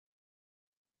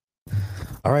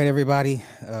All right, everybody.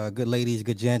 Good ladies,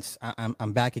 good gents.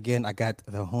 I'm back again. I got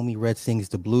the homie Red Sings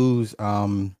the Blues.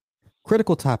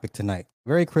 Critical topic tonight.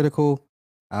 Very critical.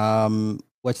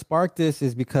 What sparked this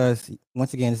is because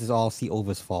once again, this is all C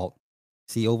Ova's fault.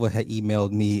 C Ova had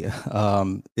emailed me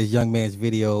this young man's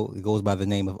video. It goes by the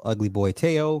name of Ugly Boy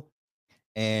Teo,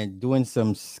 and doing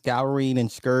some scouring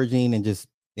and scourging and just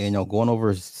going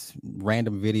over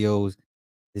random videos.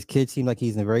 This kid seems like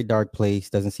he's in a very dark place.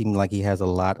 Doesn't seem like he has a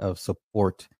lot of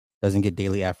support. Doesn't get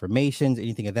daily affirmations,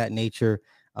 anything of that nature.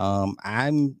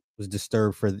 I'm was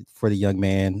disturbed for the young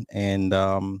man, and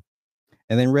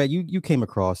then Red, you came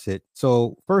across it.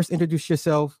 So first, introduce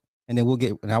yourself, and then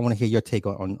and I want to hear your take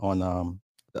on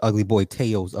the ugly boy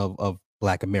tales of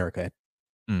Black America.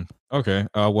 Okay.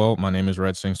 Well, my name is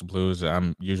Red Sings the Blues.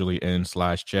 I'm usually in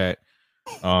slash chat.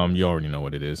 You already know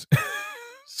what it is.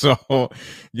 So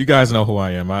you guys know who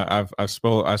I am. I've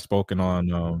spoken on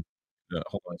hold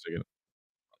on a second.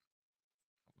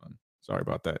 Sorry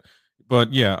about that.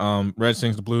 But yeah, Red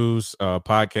Sings the Blues,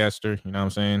 podcaster, you know what I'm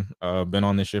saying? Been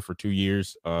on this shit for 2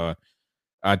 years. I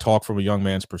talk from a young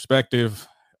man's perspective.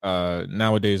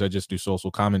 Nowadays I just do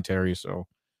social commentary, so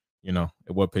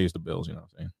what pays the bills, you know what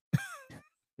I'm saying?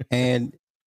 And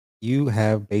you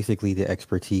have basically the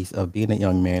expertise of being a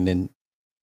young man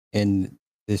in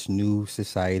this new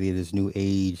society, this new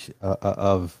age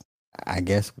of, I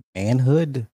guess,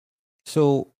 manhood.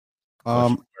 So, Question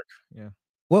um, mark. Yeah.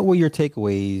 what were your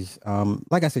takeaways?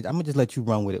 Like I said, I'm gonna just let you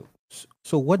run with it.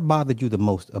 So, what bothered you the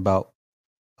most about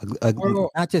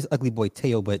Well, not just Ugly Boy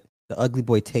Teo, but the Ugly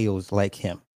Boy Teos like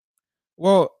him?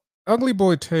 Well, Ugly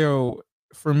Boy Teo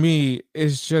for me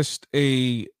is just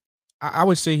I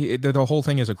would say the whole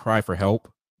thing is a cry for help.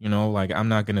 Like I'm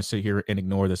not gonna sit here and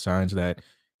ignore the signs that,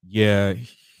 yeah,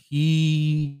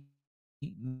 he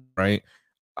right.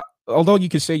 Although you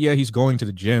could say, yeah, he's going to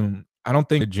the gym. I don't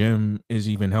think the gym is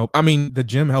even help. I mean, the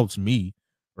gym helps me,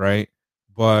 right?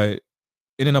 But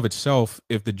in and of itself,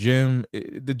 if the gym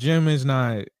is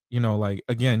not, like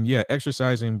again, yeah,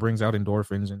 exercising brings out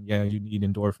endorphins, and yeah, you need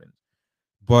endorphins,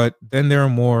 but then there are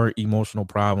more emotional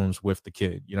problems with the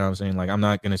kid. You know what I'm saying? Like, I'm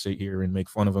not going to sit here and make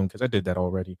fun of him because I did that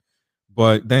already.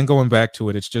 But then going back to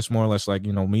it, it's just more or less like,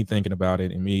 me thinking about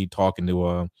it and me talking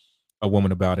to a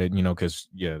woman about it, because,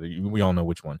 yeah, we all know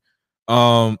which one.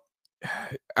 Um,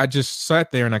 I just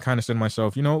sat there and I kind of said to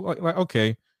myself, like,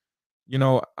 okay,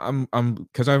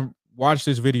 because I watched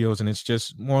his videos and it's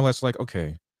just more or less like,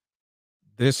 okay,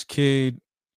 this kid,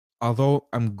 although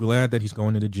I'm glad that he's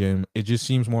going to the gym, it just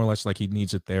seems more or less like he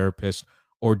needs a therapist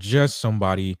or just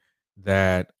somebody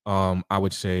that I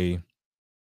would say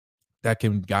that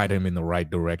can guide him in the right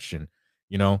direction,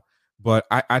 you know. But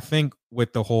I think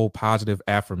with the whole positive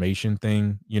affirmation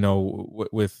thing,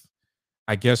 with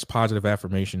I guess positive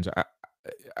affirmations,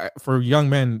 for young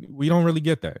men, we don't really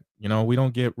get that. We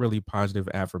don't get really positive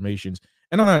affirmations.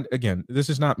 And I'm not, again, this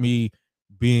is not me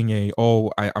being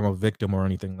I'm a victim or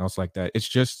anything else like that. It's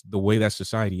just the way that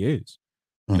society is.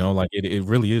 Mm. Like it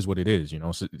really is what it is.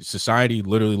 Society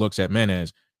literally looks at men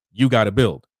as you got to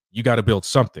build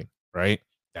something, right?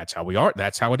 That's how we are.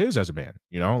 That's how it is as a man.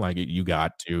 Like you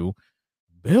got to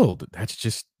build. That's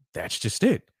just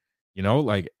it.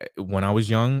 Like when I was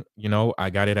young, I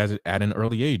got it at an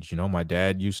early age. My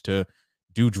dad used to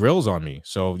do drills on me.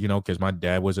 So, because my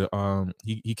dad was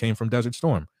he came from Desert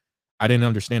Storm. I didn't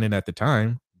understand it at the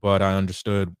time, but I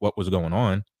understood what was going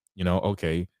on.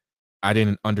 Okay. I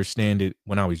didn't understand it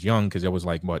when I was young because I was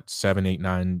like what 7, 8,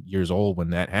 9 years old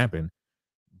when that happened.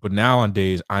 But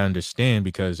nowadays I understand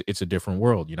because it's a different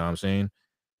world, you know what I'm saying?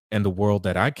 And the world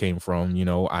that I came from,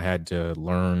 I had to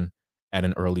learn at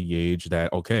an early age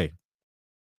that okay,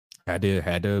 had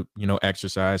to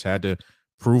exercise, had to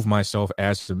prove myself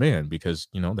as a man because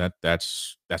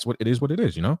that's what it is.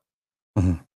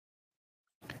 Mhm.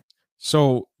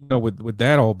 So with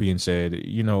that all being said,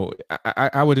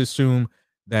 I would assume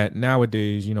that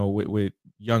nowadays, with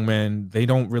young men, they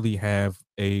don't really have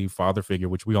a father figure,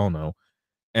 which we all know,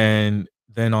 and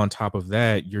then on top of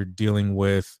that, you're dealing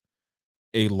with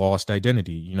a lost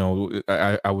identity.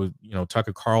 I would,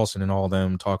 Tucker Carlson and all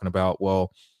them talking about,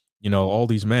 well, all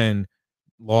these men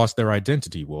lost their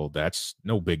identity. Well, that's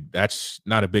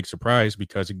not a big surprise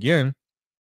because again,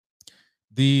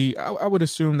 I would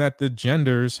assume that the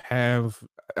genders have.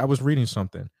 I was reading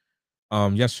something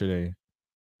yesterday,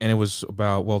 and it was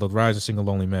about the rise of single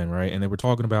lonely men, right? And they were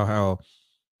talking about how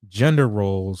gender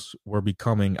roles were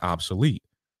becoming obsolete.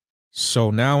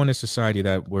 So now in a society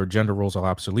that where gender roles are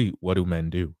obsolete, what do men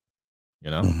do?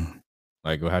 You know, Mhm.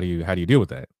 like how do you deal with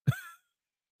that?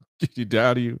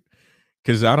 How do you?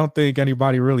 Because I don't think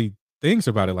anybody really thinks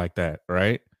about it like that,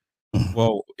 right?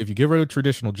 Well, if you get rid of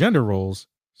traditional gender roles,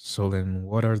 so then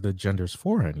what are the genders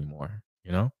for anymore?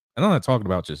 You know? And I'm not talking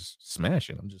about just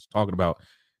smashing. I'm just talking about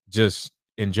just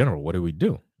in general. What do we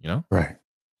do? You know? Right.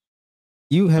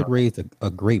 You Uh, had raised a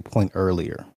great point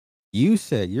earlier. You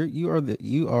said you are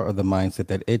of the mindset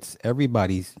that it's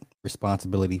everybody's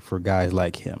responsibility for guys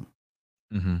like him.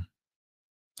 mhm.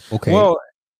 Okay. Well,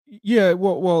 yeah.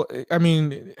 I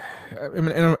mean,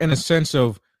 in a sense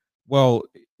of, well,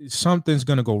 something's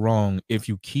going to go wrong if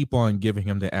you keep on giving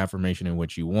him the affirmation in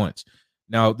which he wants.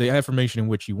 Now, the affirmation in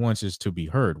which he wants is to be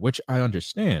heard, which I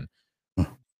understand.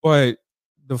 But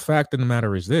the fact of the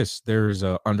matter is this: there's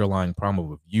a underlying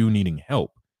problem of you needing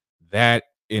help. That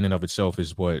in and of itself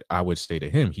is what I would say to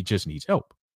him. He just needs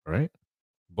help, right?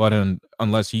 But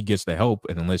unless he gets the help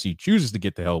and unless he chooses to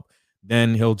get the help,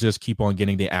 then he'll just keep on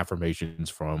getting the affirmations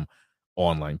from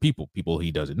online people, people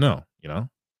he doesn't know, you know?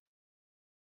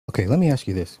 Okay, let me ask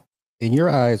you this. In your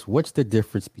eyes, what's the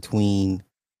difference between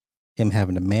him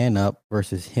having to man up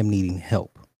versus him needing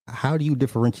help? How do you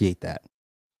differentiate that?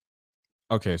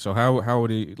 Okay, so how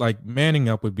would he like manning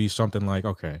up would be something like,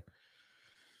 okay,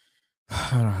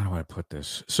 how do I put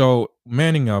this? So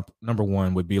manning up, number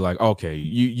one, would be like, okay,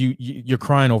 you're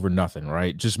crying over nothing,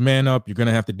 right? Just man up. You're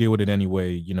gonna have to deal with it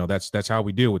anyway. You know, that's how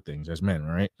we deal with things as men,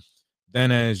 right?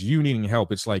 Then as you needing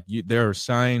help, it's like there are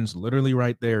signs literally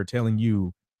right there telling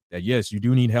you that yes, you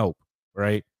do need help,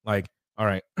 right? Like, all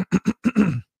right,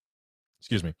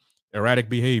 excuse me, erratic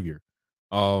behavior,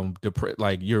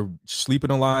 like you're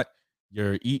sleeping a lot,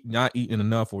 you're not eating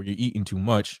enough, or you're eating too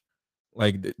much.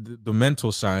 Like the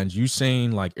mental signs, you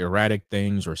saying like erratic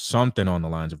things or something on the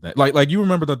lines of that. Like you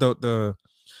remember the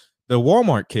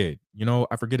Walmart kid, you know,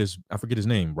 I forget his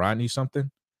name, Rodney something.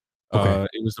 Okay.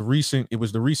 It was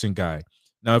the recent guy.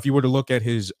 Now, if you were to look at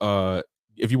his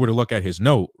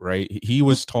note, right, he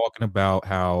was talking about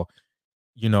how,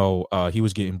 he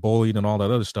was getting bullied and all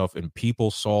that other stuff, and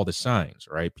people saw the signs,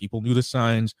 right? People knew the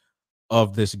signs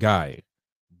of this guy,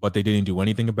 but they didn't do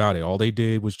anything about it. All they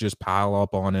did was just pile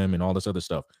up on him and all this other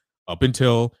stuff. Up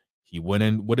until he went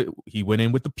in with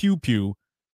the pew pew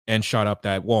and shot up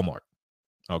that Walmart.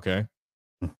 Okay.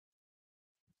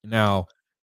 Now,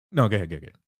 no, go ahead, go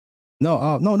ahead.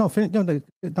 No, no, no, no, no,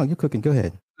 no, you're cooking. Go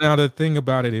ahead. Now the thing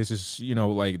about it is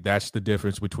like that's the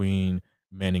difference between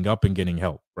manning up and getting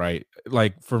help, right?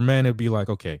 Like for men, it'd be like,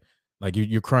 okay, like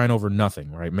you're crying over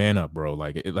nothing, right? Man up, bro.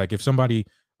 Like if somebody,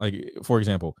 like for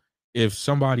example, if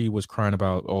somebody was crying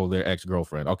about their ex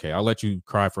girlfriend, okay, I'll let you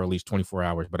cry for at least 24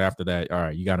 hours, but after that, all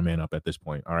right, you got to man up at this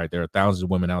point. All right, there are thousands of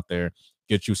women out there.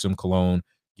 Get you some cologne,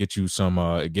 get you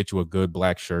a good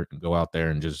black shirt, and go out there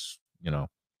and just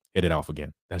hit it off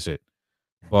again. That's it.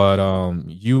 But to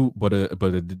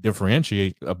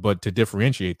differentiate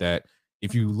that,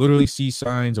 if you literally see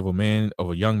signs of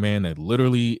a young man that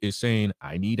literally is saying,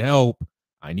 I need help,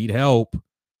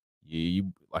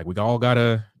 you like we all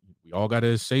gotta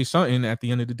say something at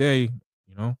the end of the day,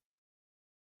 you know?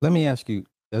 Let me ask you,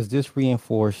 does this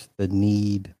reinforce the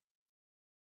need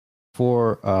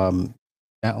for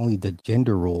not only the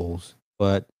gender roles,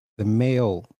 but the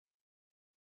male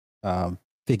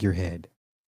figurehead?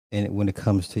 And when it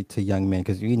comes to young men,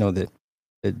 because you know that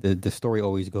the story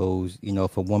always goes, you know,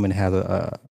 if a woman has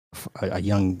a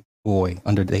young boy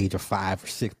under the age of 5 or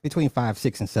 6, between 5,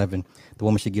 6, and 7, the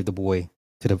woman should give the boy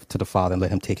to the father and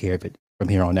let him take care of it from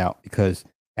here on out, because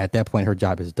at that point her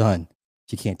job is done.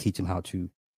 She can't teach him how to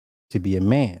be a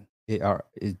man.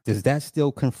 Does that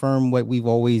still confirm what we've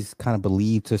always kind of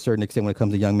believed to a certain extent when it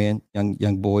comes to young men,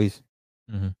 young boys?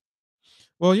 Mhm.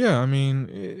 Well, yeah, I mean,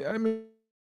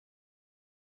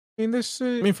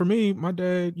 for me, my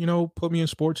dad, put me in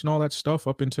sports and all that stuff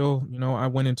up until, I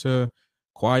went into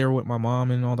choir with my mom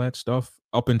and all that stuff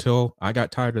up until I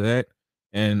got tired of that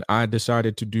and I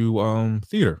decided to do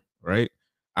theater, right?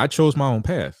 I chose my own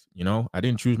path, I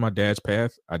didn't choose my dad's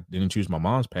path. I didn't choose my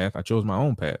mom's path. I chose my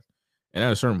own path. And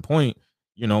at a certain point,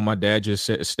 my dad just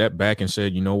stepped back and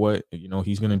said, you know what,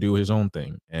 he's going to do his own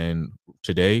thing. And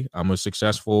today I'm a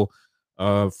successful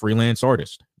freelance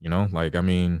artist, like, I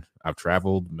mean, I've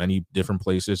traveled many different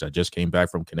places. I just came back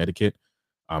from Connecticut.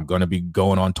 I'm going to be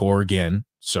going on tour again.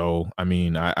 So, I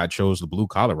mean, I chose the blue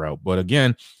collar route, but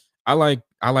again, I like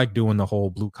doing the whole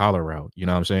blue collar route. You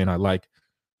know what I'm saying? I like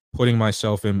putting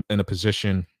myself in a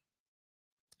position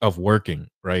of working,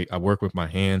 right? I work with my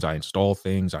hands. I install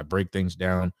things. I break things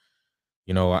down.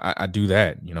 I do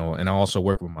that, and I also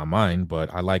work with my mind,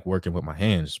 but I like working with my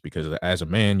hands because as a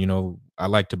man, I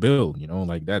like to build,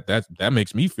 like that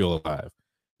makes me feel alive.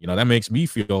 That makes me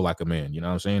feel like a man, you know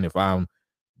what I'm saying? If I'm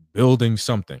building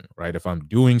something, right? If I'm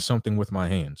doing something with my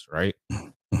hands, right?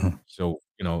 Mhm. So,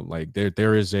 like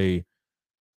there is a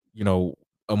you know,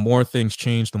 the more things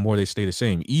change, the more they stay the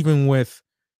same. Even with,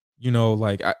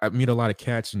 like I meet a lot of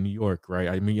cats in New York, right?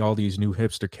 I meet all these new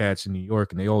hipster cats in New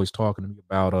York, and they always talking to me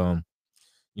about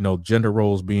gender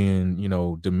roles being,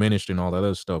 diminished and all that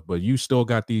other stuff. But you still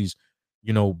got these,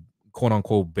 you know, quote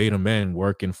unquote beta men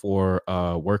working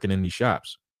in these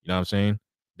shops. You know what I'm saying?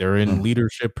 They're in Mm.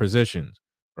 leadership positions,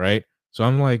 right? So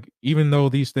I'm like, even though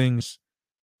these things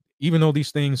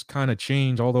kind of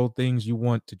change, although things you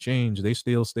want to change, they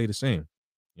still stay the same,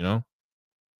 you know?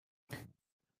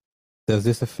 Does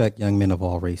this affect young men of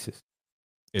all races,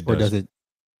 It or does. does it?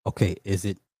 Okay, is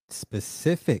it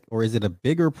specific, or is it a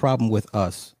bigger problem with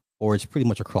us, or it's pretty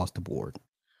much across the board?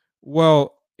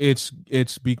 Well, it's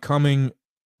becoming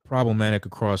problematic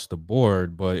across the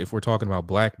board, but if we're talking about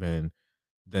black men,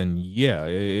 then yeah,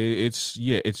 it's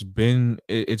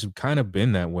kind of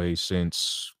been that way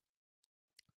since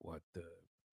what, the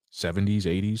 70s,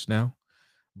 80s now.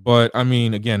 But I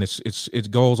mean, again,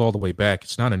 it goes all the way back.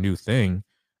 It's not a new thing.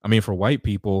 I mean, for white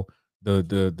people,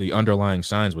 the underlying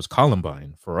signs was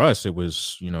Columbine. For us, it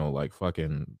was, like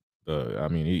fucking I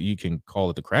mean, you can call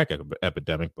it the crack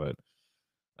epidemic, but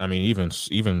I mean,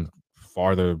 even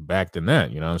farther back than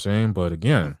that, you know what I'm saying? But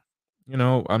again,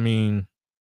 I mean,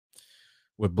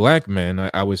 with black men,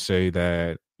 I would say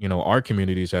that, our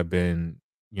communities have been,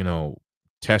 you know,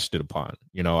 tested upon.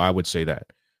 I would say that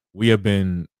we have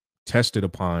been tested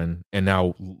upon, and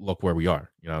now look where we are.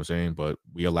 You know what I'm saying? But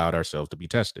we allowed ourselves to be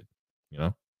tested. You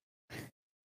know?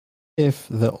 If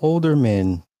the older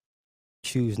men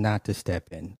choose not to step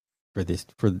in for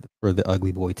the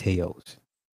ugly boy Teos,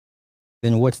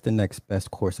 then what's the next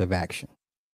best course of action?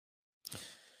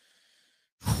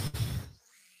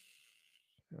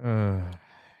 Uh,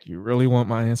 you really want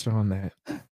my answer on that?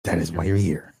 That is why you're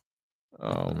here.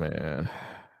 Oh man.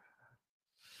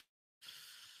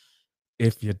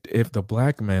 If the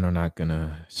black men are not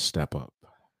gonna step up,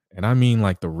 and I mean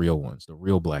like the real ones, the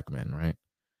real black men, right?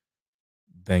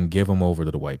 Then give them over to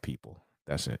the white people.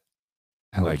 That's it.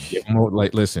 Like, give Ouch. them over,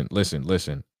 like, listen.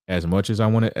 As much as I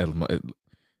want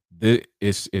to,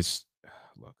 it's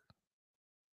look.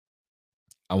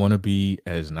 I want to be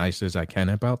as nice as I can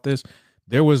about this.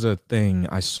 There was a thing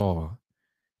I saw.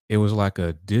 It was like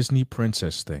a Disney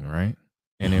princess thing, right?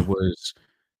 And it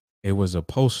Mhm. was a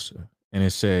poster, and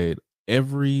it said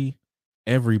everybody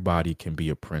can be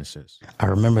a princess. I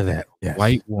remember that. Yes.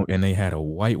 And they had a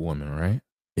white woman, right,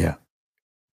 Yeah.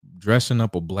 dressing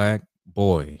up a black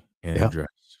boy in a Yeah.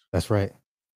 dress. That's right.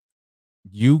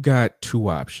 You got two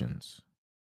options: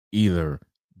 either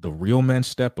the real men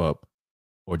step up,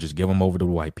 or just give them over to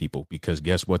the white people. Because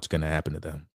guess what's going to happen to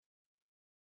them?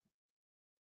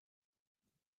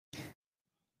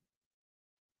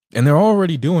 And they're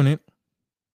already doing it.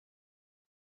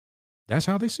 That's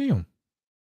how they see them.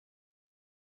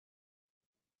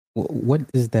 What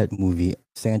is that movie?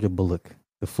 Sandra Bullock,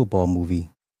 the football movie.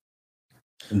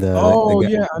 The Oh guy,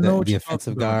 yeah, I know what the you're talking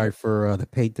offensive about. guard for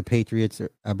the Patriots,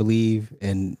 I believe,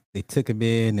 and they took him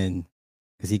in, and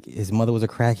because his mother was a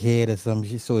crackhead or some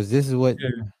shit. So is this what?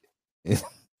 Yeah, So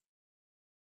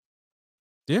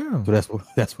yeah.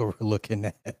 that's what we're looking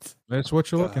at. That's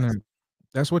what you're looking God. at.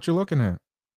 That's what you're looking at.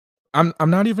 I'm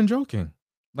not even joking.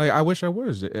 Like, I wish I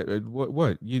was.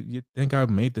 What you think I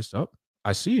made this up?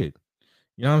 I see it.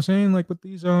 You know what I'm saying? Like with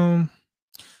these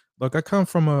look, I come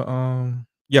from a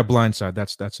yeah, Blindside.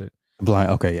 That's it. Blind.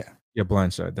 Okay, yeah. Yeah,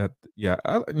 Blindside. That yeah,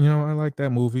 I like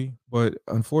that movie, but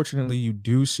unfortunately, you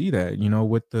do see that,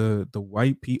 with the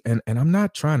white people, and I'm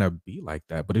not trying to be like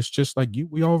that, but it's just like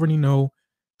we already know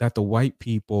that the white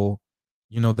people,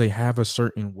 they have a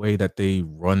certain way that they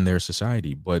run their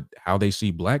society, but how they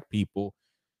see black people,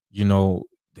 you know,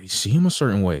 they see them a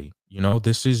certain way.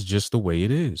 This is just the way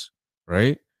it is,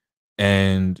 right?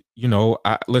 And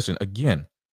I listen again.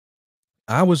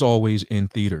 I was always in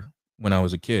theater when I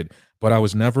was a kid, but I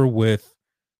was never with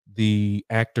the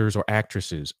actors or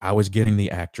actresses. I was getting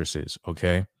the actresses,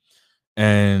 okay?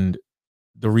 And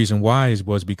the reason why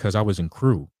was because I was in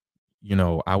crew.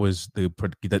 I was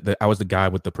I was the guy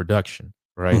with the production,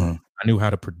 right? Mhm. I knew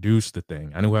how to produce the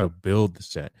thing. I knew how to build the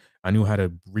set. I knew how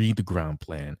to read the ground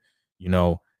plan. You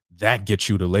know, that gets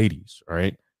you the ladies,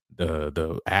 right?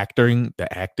 The acting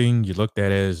you looked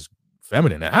at as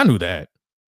feminine. I knew that.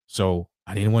 So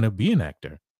I didn't want to be an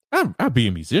actor. I'd be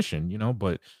a musician,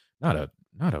 but not a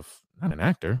not an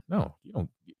actor. No, you don't.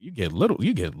 You get little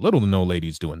to no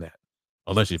ladies doing that,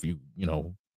 unless if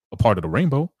a part of the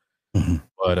rainbow. Mhm.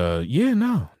 But yeah,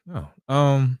 no, no.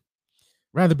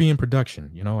 Rather be in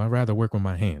production. I'd rather work with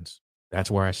my hands. That's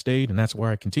where I stayed, and that's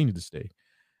where I continue to stay.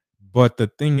 But the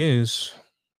thing is,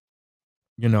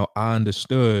 I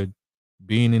understood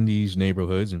being in these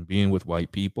neighborhoods and being with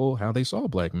white people, how they saw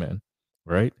black men,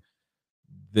 right?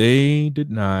 They did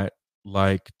not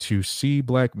like to see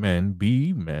black men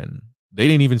be men. They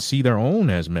didn't even see their own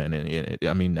as men. And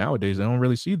I mean, nowadays they don't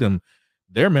really see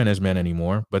their men as men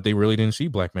anymore, but they really didn't see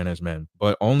black men as men,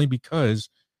 but only because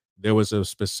there was a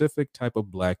specific type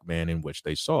of black man in which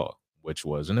they saw, which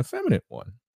was an effeminate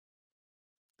one.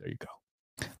 There you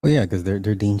go. Well, yeah, because they're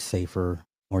deemed safer,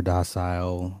 more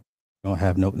docile, don't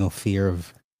have no fear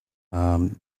of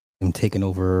um, them taking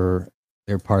over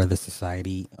their part of the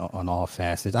society on all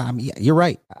facets. I mean, yeah, you're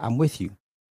right. I'm with you.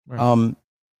 Right. Um,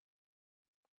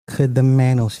 could the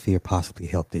manosphere possibly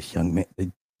help the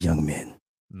young men,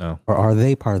 No, or are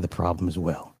they part of the problem as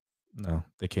well? no,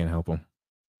 they can't help them.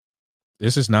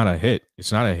 This is not a hit.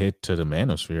 It's not a hit to the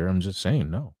manosphere. I'm just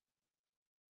saying, no.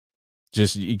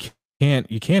 Just you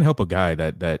can't help a guy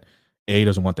that A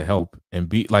doesn't want the help and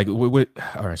B like all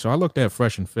right. So I looked at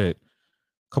Fresh and Fit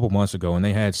a couple months ago and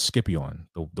they had Skippy on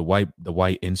the white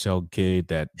incel kid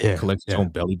that Yeah, collects his yeah, own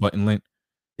belly button lint.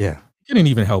 yeah. Didn't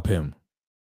even help him.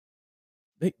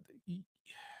 They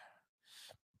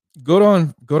go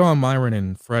on Myron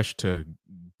and Fresh to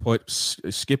put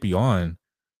Skippy on,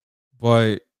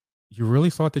 but you really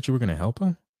thought that you were going to help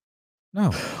him?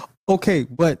 No. Okay,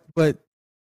 but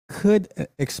could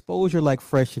exposure like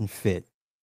Fresh and Fit,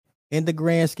 in the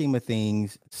grand scheme of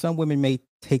things, some women may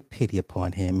take pity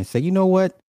upon him and say, you know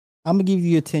what, I'm gonna give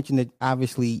you attention that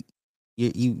obviously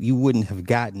you wouldn't have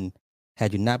gotten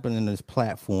had you not been on this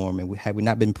platform and had we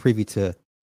not been privy to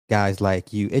guys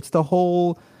like you. It's the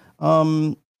whole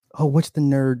what's the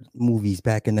nerd movies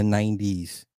back in the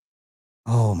 90s?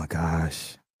 Oh my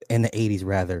gosh. In the 80s,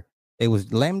 rather. It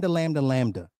was Lambda, Lambda,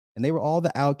 Lambda. And they were all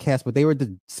the outcasts, but they were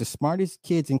the smartest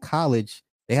kids in college.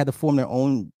 They had to form their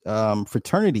own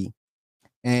fraternity.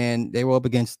 And they were up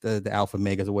against the Alpha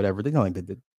Megas or whatever. They know like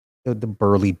the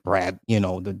burly brat,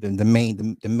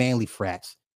 the manly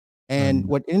frats. And Mhm.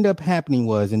 what ended up happening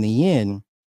was in the end,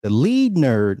 the lead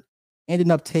nerd ended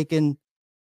up taking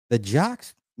the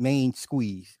jock's main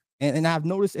squeeze. And I've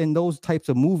noticed in those types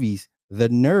of movies, the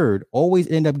nerd always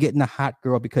end up getting a hot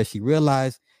girl because she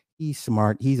realized he's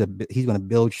smart. He's gonna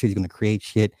build shit. He's gonna create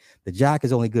shit. The jock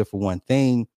is only good for one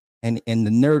thing, and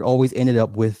the nerd always ended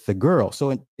up with the girl.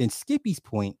 So in Skippy's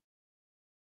point,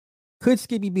 could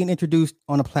Skippy being introduced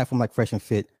on a platform like Fresh and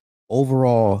Fit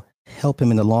overall help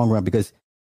him in the long run? Because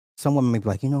some women may be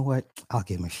like, you know what, I'll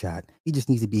give him a shot. He just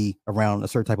needs to be around a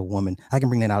certain type of woman. I can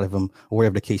bring that out of him, or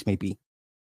whatever the case may be.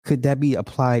 Could that be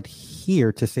applied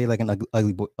here to say like an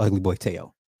ugly boy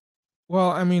Teo?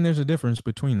 Well, I mean, there's a difference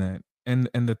between that. And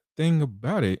the thing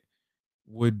about it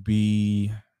would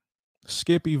be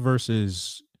Skippy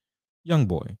versus Young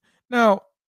Boy. Now,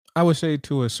 I would say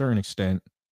to a certain extent,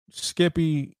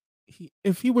 Skippy,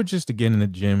 if he were just to get in the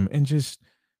gym and just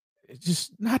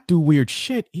not do weird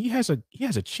shit, he has a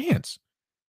chance.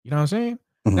 You know what I'm saying?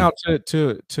 Mhm. Now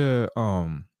to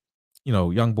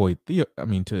young boy Theo, I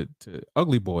mean to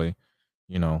ugly boy,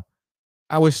 you know,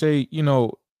 I would say,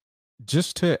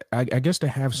 just to I guess to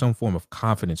have some form of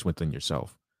confidence within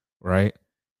yourself, right?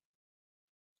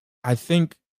 I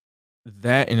think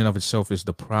that in and of itself is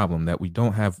the problem that we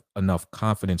don't have enough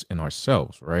confidence in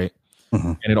ourselves, right?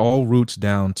 Mhm. And it all roots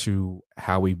down to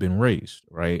how we've been raised,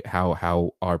 right?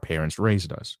 How our parents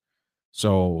raised us.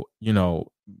 So,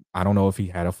 I don't know if he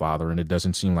had a father, and it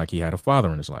doesn't seem like he had a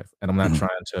father in his life. And I'm not Mhm.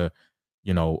 trying to,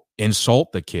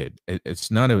 insult the kid. It's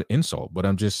not an insult, but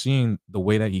I'm just seeing the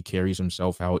way that he carries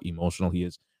himself, how emotional he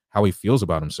is, how he feels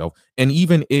about himself. And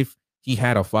even if he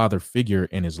had a father figure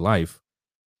in his life,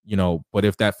 but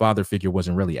if that father figure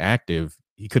wasn't really active,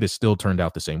 he could have still turned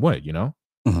out the same way.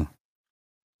 Mhm.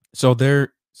 So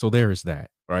there is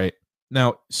that, right?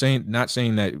 Now, not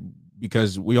saying that,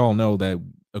 because we all know that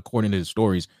according to the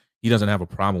stories, he doesn't have a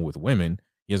problem with women.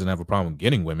 He doesn't have a problem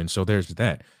getting women. So there's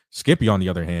that. Skippy, on the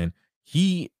other hand,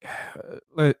 he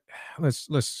let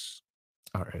let's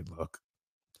all right, look.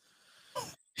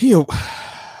 He a,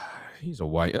 he's a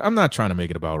white. I'm not trying to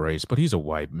make it about race, but he's a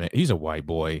white man. He's a white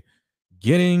boy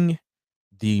getting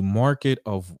the market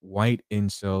of white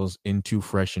incels into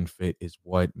Fresh and Fit is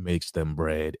what makes them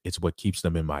bread. It's what keeps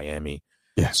them in Miami.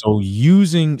 Yeah. So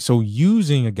using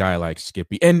a guy like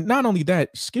Skippy, and not only that,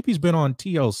 Skippy's been on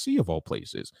TLC of all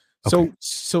places. Okay.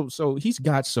 So he's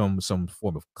got some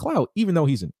form of clout, even though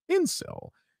he's an incel.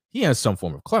 He has some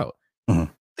form of clout.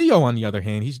 Mhm. Theo, on the other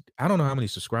hand, I don't know how many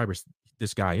subscribers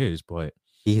this guy is, but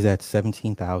He's at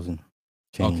 17,000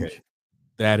 okay. change.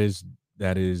 That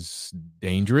is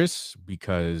dangerous,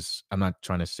 because I'm not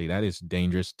trying to say that it's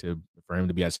dangerous for him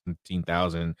to be at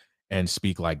 17,000 and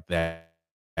speak like that,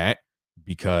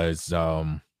 because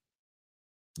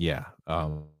yeah,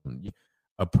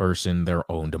 a person their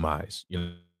own demise. You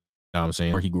know what I'm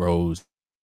saying? Where he grows,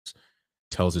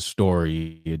 tells a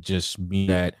story. It just means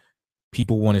that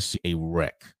people want to see a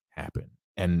wreck happen,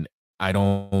 and I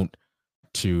don't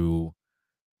to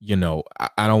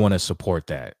I don't want to support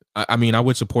that. I mean, I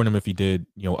would support him if he did,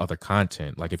 other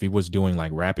content. Like if he was doing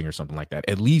like rapping or something like that.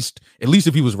 At least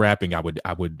if he was rapping, I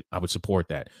would support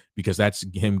that because that's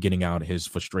him getting out his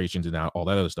frustrations and all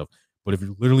that other stuff. But if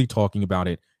you're literally talking about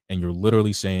it and you're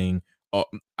literally saying, "Oh,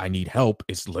 I need help,"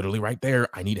 it's literally right there.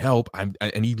 I need help.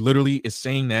 And he literally is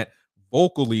saying that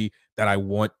vocally that I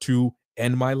want to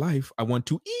end my life. I want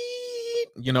to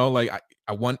eat. Like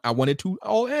I want it to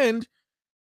all end.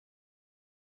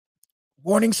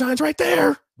 Warning signs right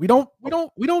there. We don't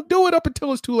do it up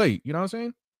until it's too late. You know what I'm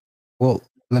saying? Well,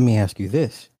 let me ask you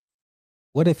this.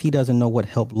 What if he doesn't know what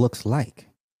help looks like?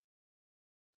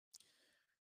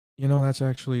 That's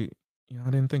actually,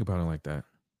 I didn't think about it like that.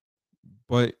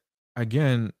 But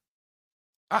again,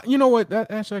 you know what?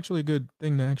 That's actually a good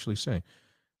thing to actually say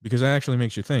because that actually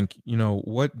makes you think,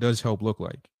 what does help look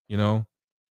like?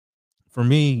 For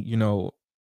me,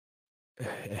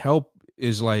 help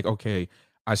is like, okay,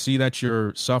 I see that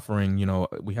you're suffering,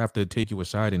 we have to take you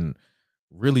aside and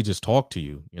really just talk to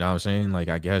you. You know what I'm saying? Like,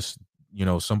 I guess,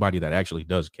 somebody that actually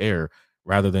does care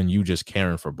rather than you just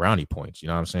caring for brownie points. You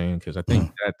know what I'm saying? Because I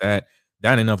think Mm,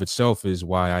 that in of itself is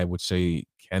why I would say,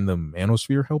 can the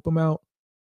manosphere help him out?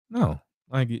 No.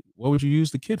 Like, what would you use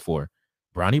the kid for?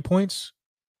 Brownie points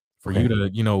for you okay. to,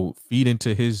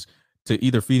 to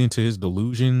either feed into his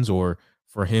delusions or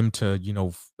for him to,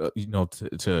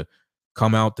 to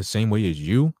come out the same way as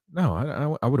you.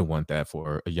 No, I wouldn't want that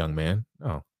for a young man.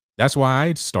 No, that's why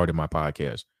I started my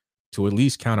podcast to at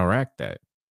least counteract that.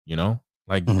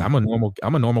 Like Mhm.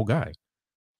 I'm a normal guy.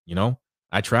 You know,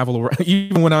 I travel around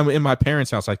even when I'm in my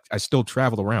parents' house. I still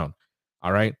travel around.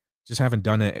 All right, just haven't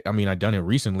done it. I mean, I've done it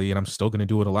recently, and I'm still going to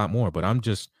do it a lot more. But I'm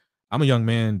a young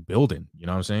man building. You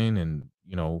know what I'm saying? And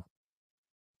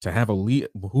to have a lead,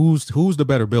 who's the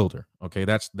better builder? Okay,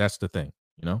 that's the thing.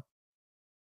 You know.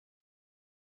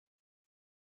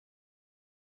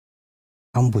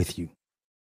 I'm with you.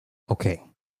 Okay.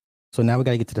 So now we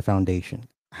got to get to the foundation.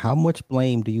 How much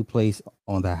blame do you place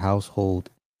on the household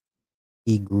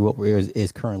he grew up or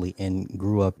is currently in,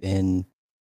 grew up in?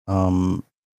 Um,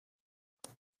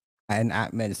 and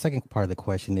man, the second part of the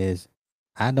question is,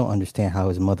 I don't understand how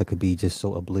his mother could be just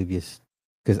so oblivious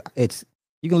because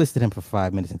you can listen to him for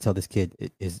 5 minutes and tell this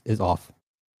kid is off.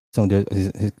 So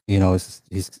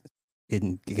he's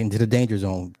getting to the danger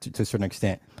zone to a certain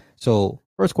extent. So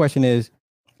first question is,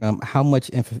 how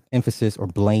much emphasis or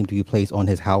blame do you place on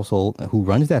his household? Who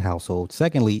runs that household?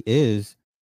 Secondly, is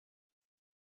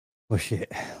oh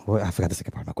shit, well I forgot the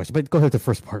second part of my question, but go ahead with the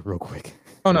first part real quick.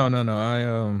 Oh no, no, no.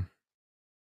 I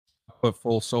put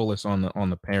full solace on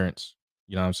the parents.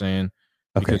 You know what I'm saying?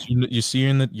 Okay, Because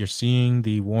you're seeing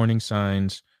the warning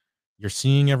signs, you're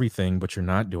seeing everything, but you're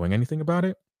not doing anything about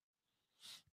it.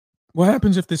 What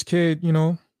happens if this kid,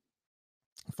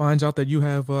 finds out that you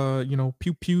have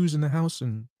pew pews in the house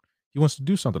and he wants to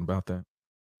do something about that?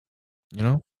 You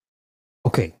know?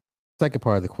 okay. Second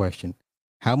part of the question: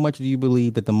 how much do you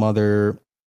believe that the mother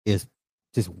is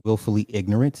just willfully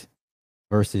ignorant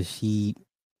versus she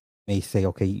may say,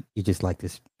 okay, you just like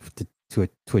this to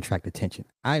attract attention.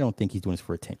 I don't think he's doing this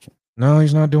for attention. No,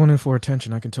 he's not doing it for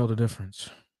attention. I can tell the difference.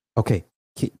 Okay,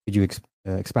 could you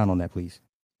expound on that, please?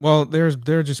 Well, there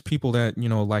are just people that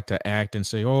like to act and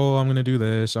say, "Oh, I'm gonna do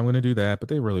this, I'm gonna do that," but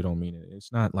they really don't mean it.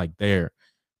 It's not like there,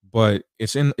 but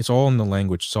it's all in the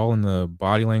language. It's all in the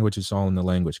body language. It's all in the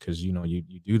language because you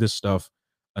do this stuff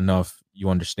enough, you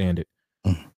understand it.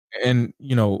 Mm. And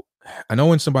I know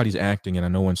when somebody's acting, and I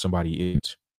know when somebody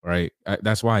is right.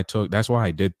 That's why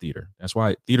I did theater. That's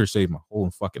why theater saved my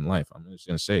whole fucking life. I'm just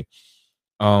gonna say,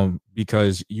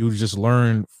 because you just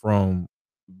learn from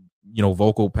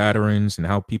vocal patterns and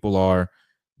how people are,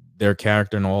 their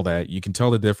character and all that. You can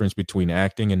tell the difference between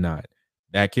acting and not.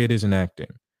 That kid isn't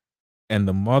acting, and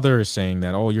the mother is saying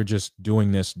that, oh, you're just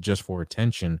doing this just for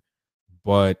attention,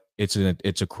 but it's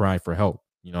a cry for help.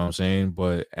 You know what I'm saying?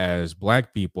 But as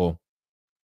Black people,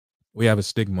 we have a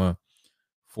stigma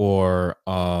for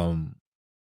mental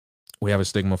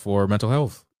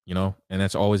health, and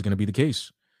that's always going to be the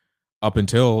case up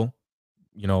until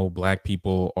Black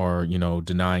people are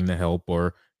denying the help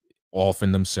or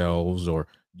offing themselves or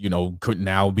could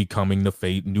now becoming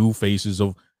the new faces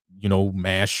of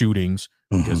mass shootings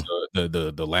because Hmm.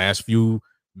 the last few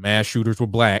mass shooters were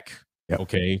Black. Yep.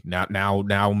 Okay,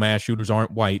 now mass shooters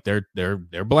aren't white, they're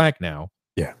Black now.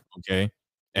 Yeah. Okay,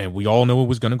 and we all know it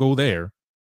was going to go there.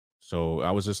 So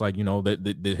I was just like, the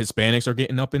Hispanics are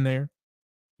getting up in there,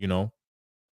 you know.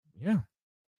 Yeah.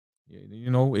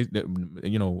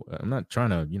 I'm not trying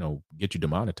to, get you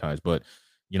demonetized, but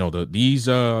these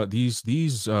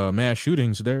mass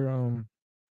shootings, they're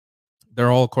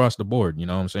all across the board, you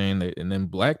know what I'm saying? And then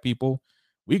black people,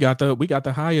 we got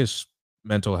the highest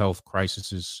mental health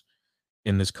crises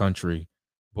in this country,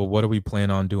 but what do we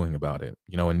plan on doing about it?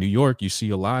 In New York, you see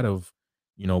a lot of,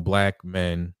 black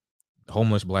men,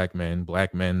 homeless black men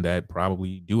that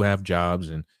probably do have jobs,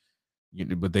 and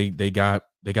but they got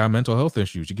mental health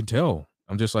issues. You can tell.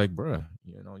 I'm just like, bruh,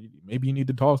 maybe you need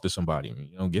to talk to somebody,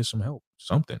 get some help,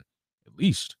 something, at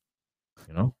least,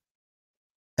 you know.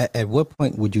 At what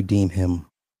point would you deem him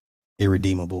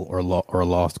irredeemable or a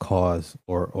lost cause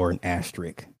or an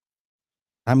asterisk?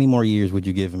 How many more years would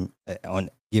you give him on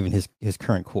given his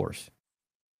current course?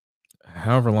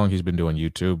 However long he's been doing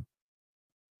YouTube,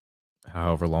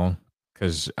 however long,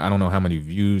 because I don't know how many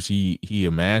views he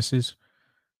amasses,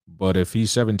 but if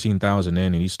he's 17,000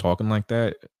 in and he's talking like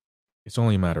that, it's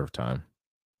only a matter of time.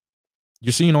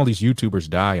 You're seeing all these YouTubers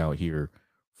die out here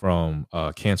from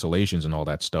cancellations and all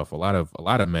that stuff. A lot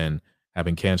of men have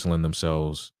been canceling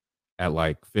themselves at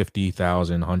like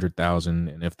 50,000, 100,000,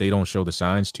 and if they don't show the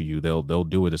signs to you, they'll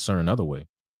do it a certain other way.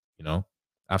 You know,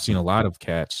 I've seen a lot of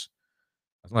cats.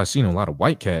 I've seen a lot of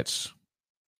white cats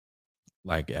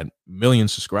like at million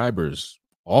subscribers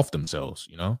off themselves.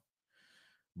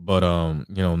 But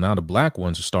now the black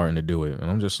ones are starting to do it,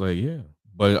 and I'm just like, yeah.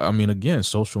 But I mean, again,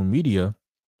 social media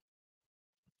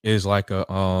is like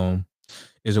a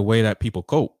way that people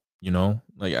cope.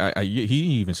 Like he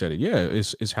even said it. Yeah,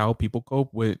 it's how people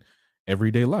cope with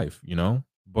everyday life.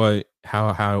 But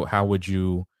how would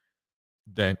you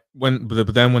then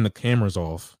but then when the camera's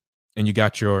off and you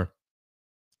got your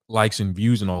likes and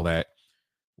views and all that,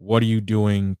 what are you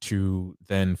doing to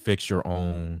then fix your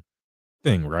own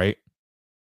thing, right?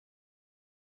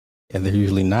 And they're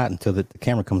usually not until the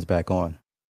camera comes back on.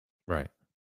 Right.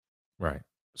 Right.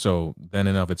 So then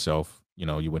in of itself,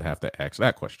 you would have to ask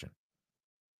that question.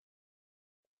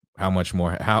 How much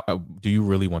more, how do you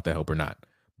really want the help or not?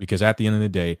 Because at the end of the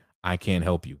day, I can't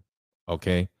help you.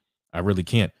 Okay. I really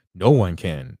can't. No one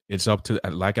can. It's up to,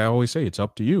 like I always say, it's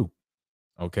up to you.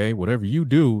 Okay. Whatever you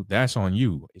do, that's on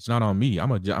you. It's not on me.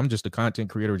 I'm just a content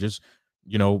creator, just,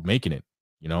 making it,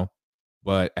 you know.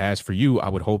 But as for you, I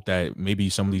would hope that maybe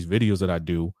some of these videos that I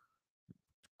do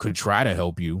could try to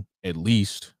help you at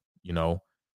least,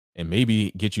 and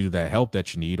maybe get you that help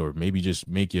that you need, or maybe just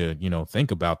make you,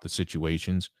 think about the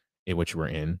situations in which we're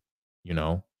in, you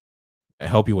know, and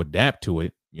help you adapt to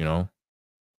it.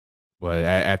 But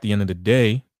at the end of the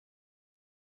day,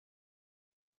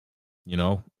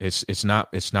 it's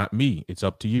not me. It's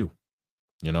up to you,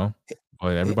 you know.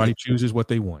 But everybody chooses what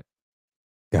they want.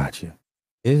 Gotcha.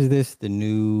 Is this the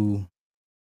new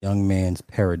young man's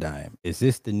paradigm? Is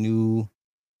this the new,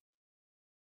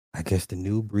 I guess, the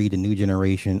new breed, the new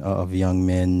generation of young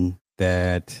men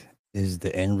that is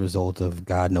the end result of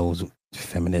God knows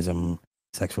feminism,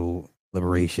 sexual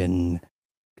liberation,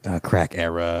 crack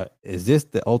era? Is this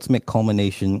the ultimate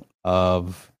culmination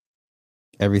of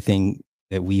everything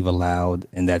that we've allowed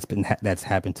and that's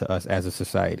happened to us as a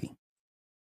society?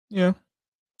 Yeah,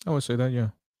 I would say that. Yeah,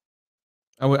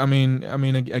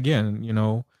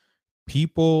 again,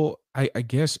 people. I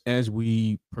guess as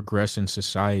we progress in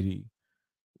society,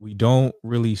 we don't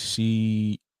really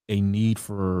see a need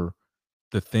for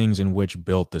the things in which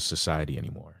built the society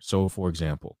anymore. So, for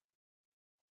example,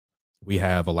 we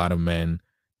have a lot of men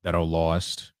that are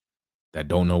lost, that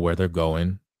don't know where they're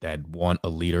going, that want a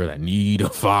leader, that need a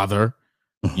father,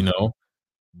 you know.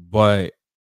 But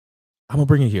I'm gonna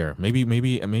bring it here. Maybe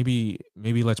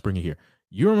let's bring it here.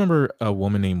 You remember a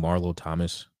woman named Marlo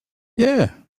Thomas?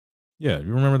 Yeah. Yeah,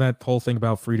 you remember that whole thing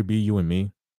about free to be you and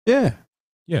me? Yeah.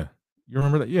 Yeah, you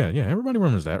remember that? Yeah, yeah. Everybody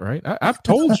remembers that, right? I've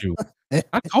told you.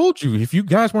 I told you if you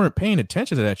guys weren't paying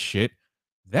attention to that shit,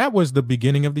 that was the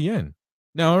beginning of the end.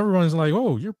 Now everyone's like,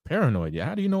 "Oh, you're paranoid." Yeah,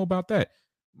 how do you know about that?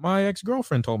 My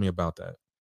ex-girlfriend told me about that.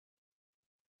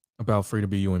 About free to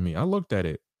be you and me. I looked at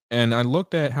it and I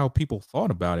looked at how people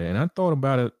thought about it, and I thought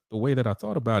about it the way that I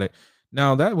thought about it.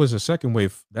 Now that was second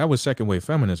wave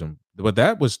feminism, but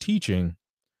that was teaching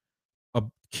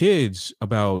kids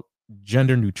about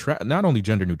not only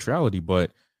gender neutrality,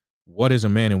 but what is a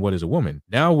man and what is a woman.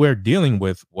 Now we're dealing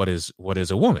with what is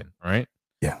a woman, right?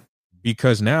 Yeah.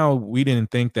 Because now we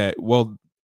didn't think that, well,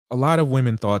 a lot of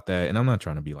women thought that, and I'm not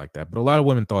trying to be like that, but a lot of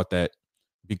women thought that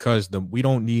because we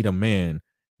don't need a man.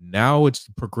 Now it's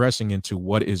progressing into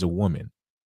what is a woman.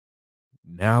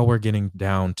 Now we're getting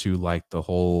down to like the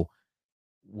whole,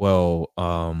 well,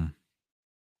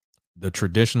 the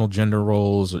traditional gender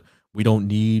roles. We don't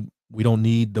need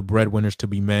the breadwinners to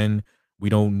be men. We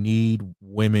don't need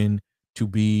women to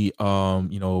be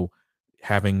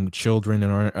having children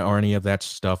or any of that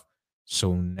stuff.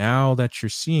 So now that you're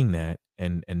seeing that,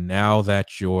 and now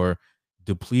that you're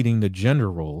depleting the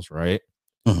gender roles, right?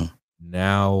 Mhm.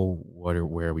 Now where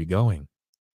are we going?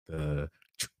 The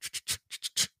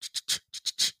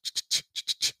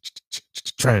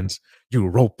Trans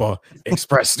Europa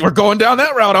Express. We're going down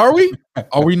that route, are we?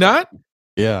 Are we not?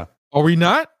 Yeah. Are we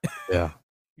not? Yeah.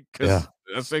 Yeah. Because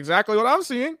that's exactly what I'm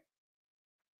seeing.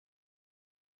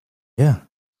 Yeah.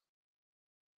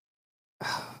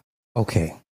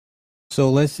 Okay. So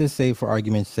let's just say, for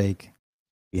argument's sake,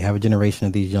 we have a generation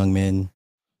of these young men.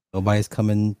 Nobody's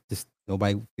coming. Just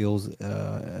nobody feels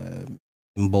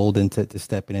emboldened to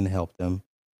step in and help them.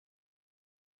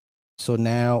 So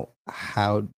now,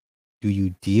 how do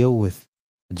you deal with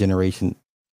a generation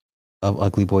of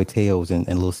ugly boy tails and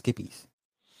little skippies?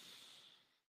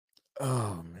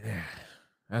 Oh man,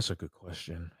 that's a good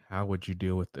question. How would you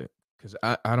deal with it? Because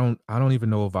I don't even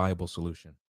know a viable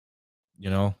solution.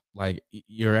 Like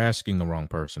you're asking the wrong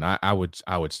person. I would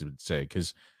say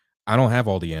because I don't have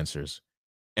all the answers.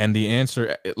 And the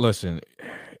answer, listen,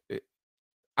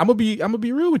 I'm gonna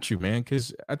be real with you, man,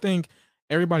 because I think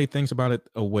everybody thinks about it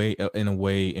in a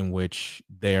way in which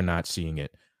they're not seeing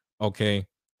it. Okay,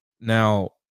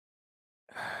 now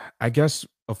I guess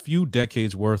a few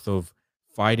decades worth of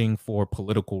fighting for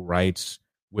political rights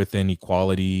within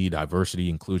equality, diversity,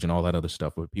 inclusion, all that other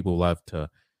stuff, what people love to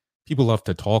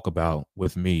talk about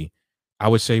with me. I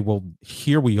would say, well,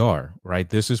 here we are, right?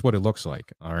 This is what it looks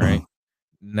like. All right. Mhm.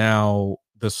 Now,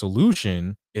 the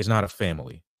solution is not a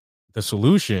family. The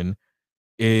solution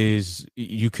is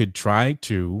you could try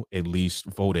to at least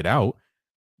vote it out.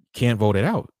 Can't vote it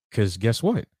out because guess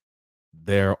what?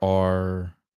 There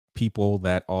are people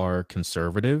that are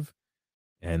conservative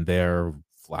and they're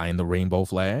flying the rainbow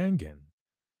flag, and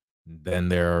then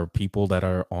there are people that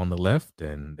are on the left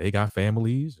and they got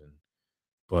families,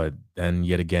 but then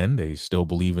yet again they still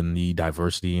believe in the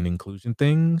diversity and inclusion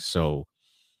thing. So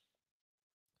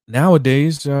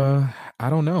nowadays, I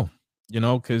don't know,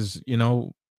 because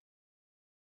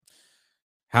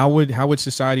how would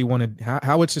society want to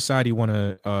how would society want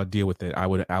to deal with it? I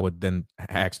would then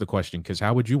ask the question, because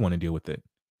how would you want to deal with it?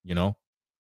 You know,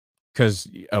 because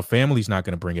a family's not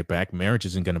going to bring it back. Marriage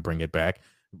isn't going to bring it back.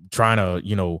 Trying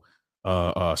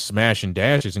to smash and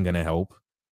dash isn't going to help.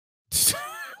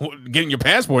 Getting your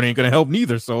passport ain't going to help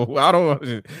neither. So I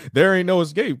don't. There ain't no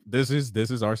escape. This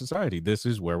is our society. This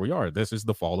is where we are. This is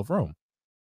the fall of Rome.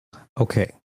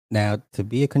 Okay. Now, to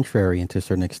be a contrarian to a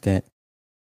certain extent,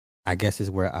 I guess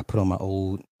is where I put on my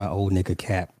old nigga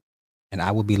cap, and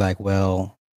I would be like,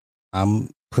 well, I'm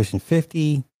pushing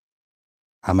 50.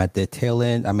 I'm at the tail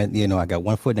end. I got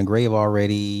one foot in the grave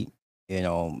already.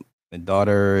 My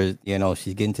daughter,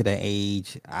 she's getting to that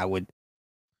age.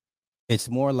 It's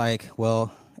more like,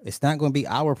 well, it's not going to be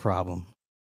our problem.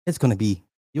 It's going to be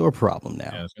your problem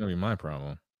Yeah, now. it's going to be my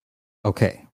problem.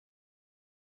 Okay.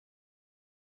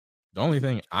 The only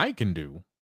thing I can do,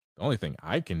 the only thing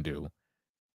I can do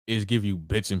is give you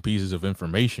bits and pieces of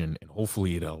information, and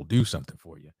hopefully it'll do something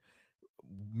for you.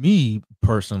 Me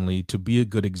personally, to be a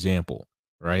good example,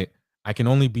 right? I can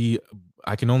only be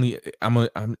I can only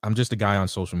I'm just a guy on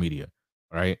social media,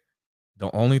 right? The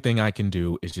only thing I can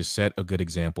do is just set a good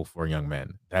example for young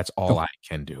men. That's all Oh, I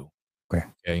can do. okay.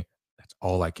 Okay? That's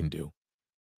all I can do.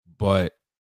 But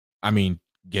I mean,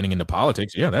 getting into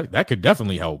politics, yeah, that could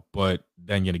definitely help. But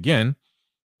then yet again,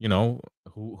 you know,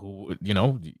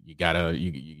 you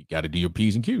gotta do your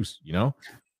P's and Q's.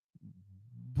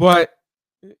 But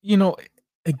you know,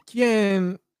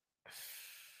 again,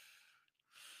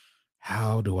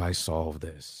 how do I solve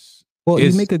this? Well, you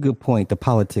Is make a good point, the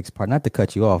politics part, not to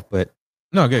cut you off, but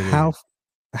no, good, good, how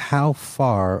good. how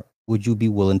far would you be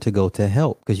willing to go to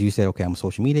help? Because you said, okay, I'm a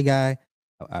social media guy.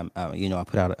 I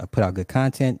put out good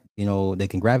content. They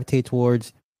can gravitate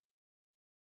towards.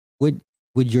 Would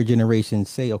would your generation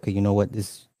say, okay, you know what,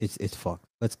 this it's fucked.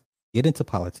 Let's get into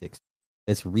politics.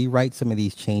 Let's rewrite some of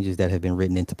these changes that have been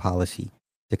written into policy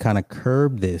to kind of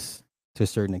curb this to a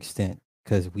certain extent,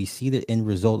 because we see the end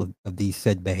result of these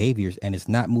said behaviors, and it's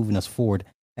not moving us forward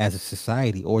as a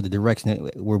society, or the direction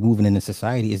that we're moving in the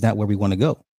society is not where we want to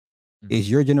go. Mhm. Is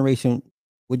your generation,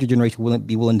 would your generation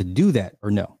be willing to do that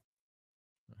or no?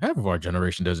 Half of our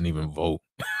generation doesn't even vote.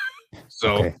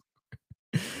 So, Okay.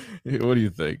 what do you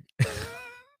think?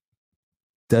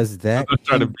 Does I'm that not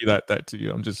trying to in be that to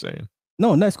you. I'm just saying.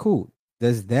 No, that's cool.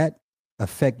 Does that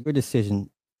affect your decision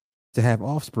to have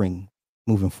offspring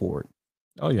moving forward?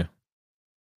 Oh yeah,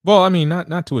 Well, I mean,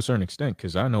 not to a certain extent,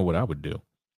 because I know what I would do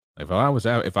if I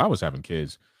was having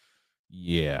kids.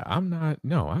 Yeah, I'm not.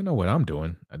 No, I know what I'm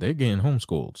doing. They're getting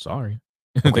homeschooled. Sorry,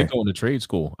 they Okay. going to trade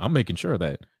school. I'm making sure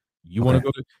that you want to Okay.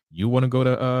 go to you want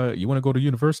to go to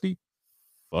university.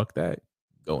 Fuck that.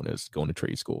 Going to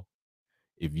trade school.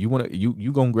 If you want to,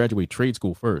 you gonna graduate trade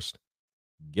school first.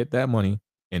 Get that money,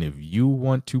 and if you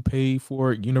want to pay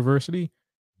for university,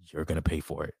 you're gonna pay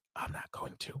for it. I'm not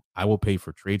going to. I will pay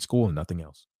for trade school and nothing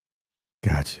else.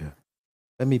 Gotcha.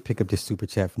 Let me pick up this super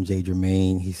chat from Jay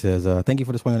Germain. He says, thank you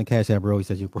for the swing on the cash app, bro. He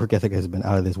says, your work ethic has been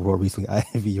out of this world recently. I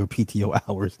envy your PTO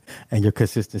hours and your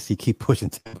consistency. Keep pushing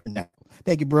tabernacle.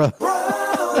 Thank you, bro.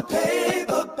 Brown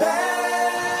paper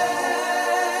bag.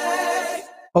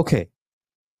 Okay.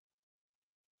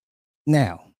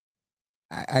 Now,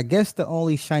 I guess the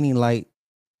only shining light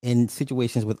in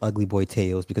situations with ugly boy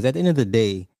tales, because at the end of the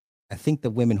day, I think the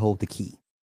women hold the key.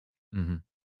 Mm-hmm.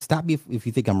 Stop me if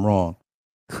you think I'm wrong.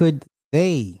 Could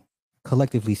they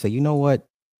collectively say, you know what?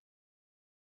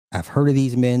 I've heard of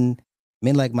these men,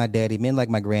 men like my daddy, men like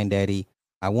my granddaddy.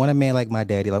 I want a man like my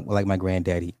daddy, like my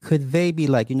granddaddy. Could they be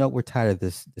like, you know, we're tired of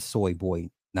this soy boy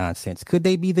nonsense? Could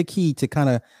they be the key to kind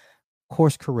of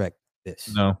course correct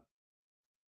this? No,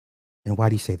 And why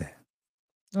do you say that?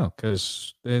 no,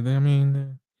 because I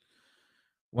mean,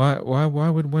 why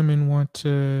would women want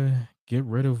to get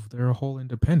rid of their whole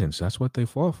independence? That's what they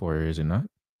fall for, is it not?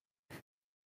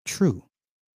 True.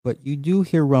 But you do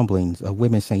hear rumblings of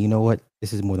women saying, you know what?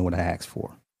 This is more than what I asked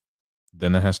for.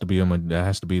 Then that has to be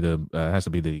has to be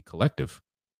the collective.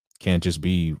 Can't just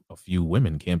be a few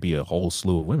women. Can't be a whole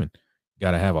slew of women. You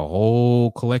got to have a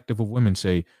whole collective of women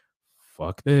say,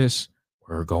 "Fuck this.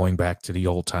 We're going back to the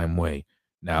old time way."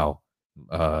 Now,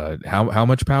 how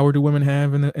much power do women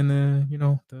have in the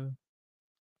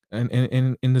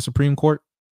the in the Supreme Court?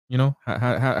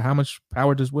 How much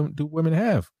power do women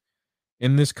have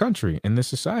in this country, in this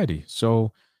society?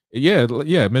 So yeah,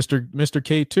 Mr.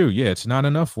 K too. Yeah, it's not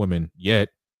enough women yet,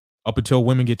 up until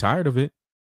women get tired of it.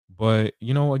 But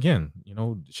again,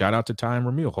 shout out to Ty and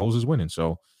Ramil. Hose is winning.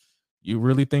 So you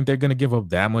really think they're gonna give up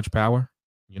that much power?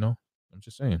 I'm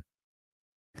just saying.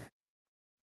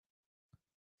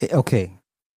 Okay.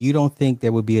 You don't think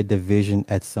there would be a division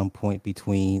at some point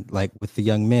between, like with the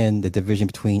young men, the division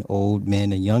between old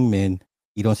men and young men?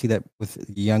 You don't see that with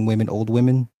young women, old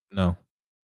women? No,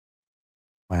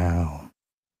 Wow.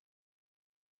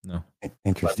 no. Like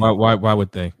Interesting. why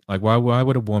would they? Like why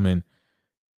would a woman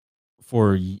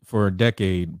for a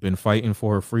decade been fighting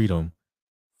for her freedom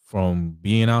from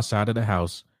being outside of the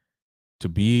house to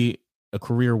be a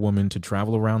career woman to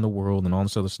travel around the world and all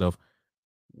this other stuff?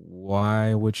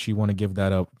 Why would she want to give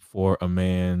that up for a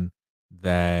man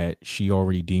that she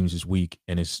already deems as weak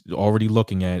and is already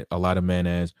looking at a lot of men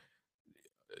as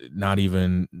not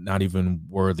even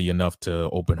worthy enough to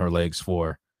open her legs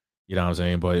for? You know what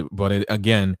I'm saying? But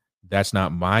again, that's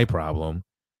not my problem,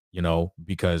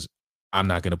 because I'm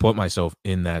not going to put myself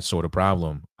in that sort of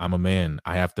problem. I'm a man.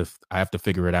 I have to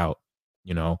figure it out,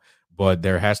 you know. But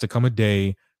there has to come a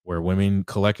day where women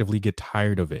collectively get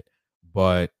tired of it.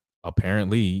 But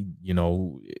apparently,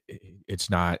 it's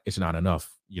not enough,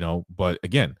 But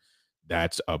again,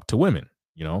 that's up to women,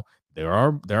 you know. There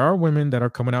are women that are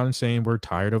coming out and saying we're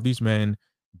tired of these men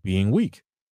being weak.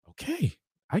 Okay,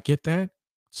 I get that.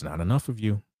 It's not enough of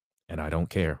you, and I don't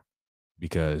care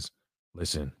because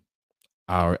listen,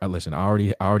 I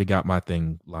already got my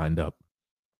thing lined up,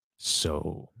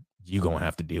 so you gonna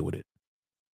have to deal with it.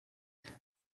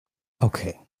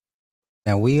 Okay.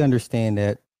 Now we understand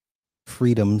that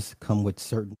freedoms come with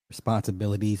certain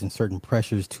responsibilities and certain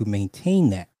pressures to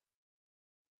maintain that.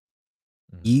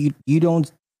 Mhm. You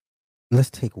don't, let's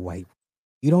take white.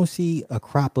 You don't see a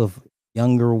crop of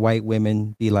younger white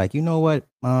women be like, you know what,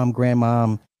 mom,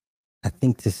 grandmom, I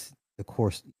think this the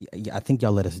course. I think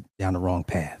y'all led us down the wrong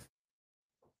path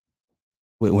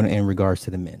when in regards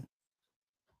to the men.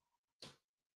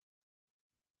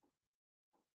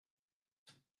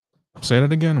 Say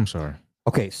that again. I'm sorry.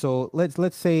 Okay, so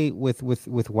let's say with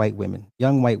white women,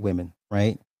 young white women,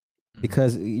 right? Mhm.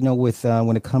 Because with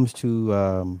when it comes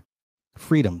to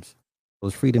freedoms,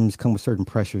 those freedoms come with certain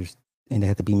pressures, and they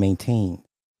have to be maintained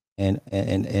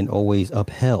and always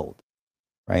upheld,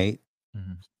 right?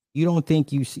 Mhm. You don't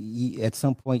think you see at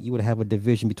some point you would have a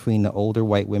division between the older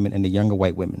white women and the younger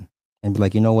white women, and be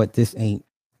like, you know what, this ain't,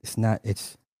 it's not,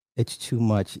 it's too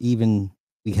much. Even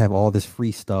we have all this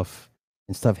free stuff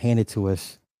and stuff handed to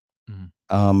us. Mhm.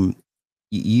 Um,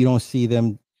 you don't see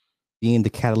them being the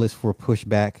catalyst for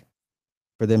pushback,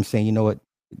 for them saying, you know what,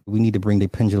 we need to bring the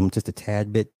pendulum just a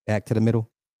tad bit back to the middle.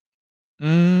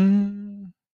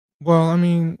 Mm, well, I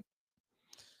mean,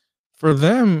 For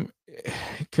them,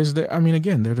 because I mean,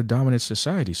 again, they're the dominant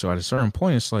society. So at a certain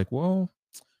point, it's like, well,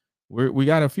 we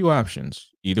got a few options.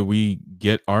 Either we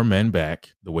get our men back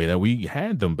the way that we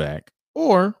had them back,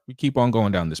 or we keep on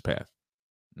going down this path.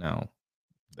 Now,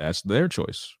 that's their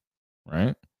choice,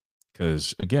 right?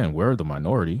 Because again, we're the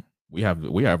minority. We have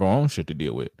our own shit to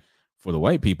deal with. For the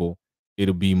white people,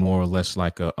 it'll be more or less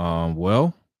like a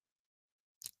well,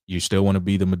 you still want to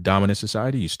be the dominant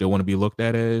society. You still want to be looked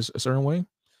at as a certain way.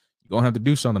 You're gonna have to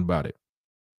do something about it.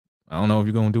 I don't know if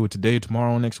you're gonna do it today,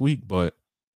 tomorrow, next week, but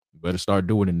you better start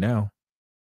doing it now.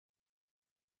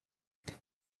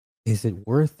 Is it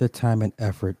worth the time and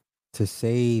effort to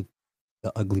save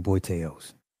the ugly boy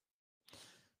tails?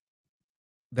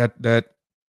 That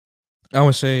I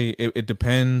would say it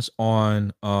depends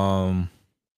on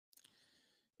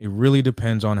it really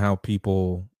depends on how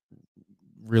people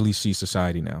really see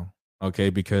society now. Okay,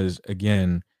 because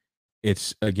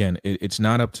it's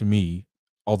not up to me,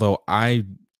 although I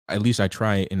at least I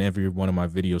try in every one of my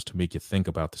videos to make you think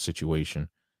about the situation.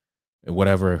 And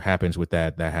whatever happens with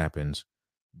that happens.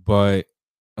 But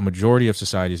a majority of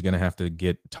society is going to have to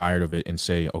get tired of it and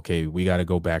say, okay, we got to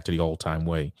go back to the old time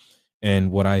way.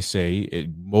 And what I say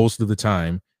most of the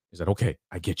time is that, okay,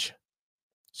 I get you.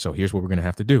 So here's what we're going to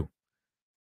have to do.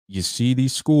 You see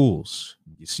these schools,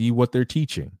 you see what they're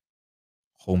teaching,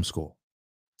 homeschool.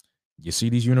 You see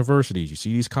these universities, you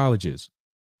see these colleges,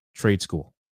 trade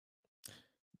school.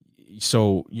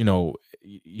 So,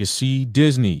 you see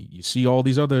Disney, you see all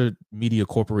these other media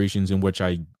corporations in which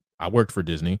I worked for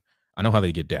Disney. I know how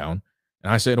they get down.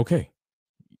 And I said, okay,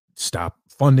 stop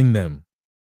funding them.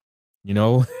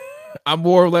 I'm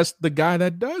more or less the guy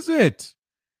that does it.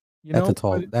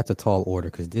 That's a tall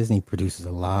order, because Disney produces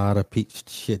a lot of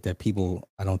shit that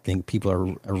I don't think people are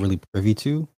really privy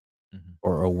to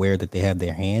or aware that they have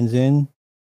their hands in.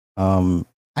 I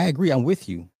agree. I'm with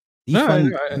you. I'm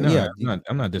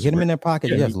not Get them in their pocket.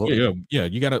 Yeah.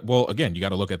 You gotta. Well, again, you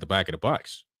gotta look at the back of the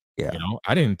box. Yeah.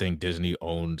 I didn't think Disney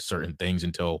owned certain things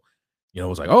until, it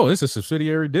was like, oh, it's a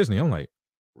subsidiary of Disney. I'm like,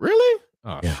 really?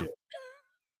 Oh Yeah. shit.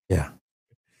 Yeah.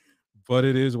 But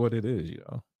it is what it is.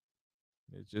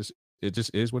 It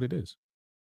just is what it is.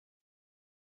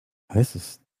 This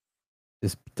is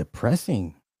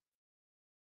depressing.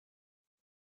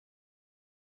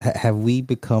 Have we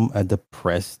become a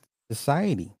depressed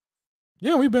society?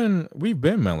 Yeah, we've been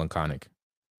melancholic.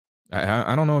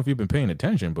 I don't know if you've been paying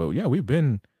attention, but yeah, we've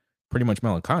been pretty much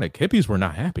melancholic. Hippies were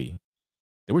not happy.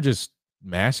 They were just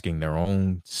masking their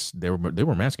own. They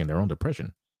were masking their own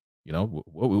depression.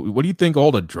 What do you think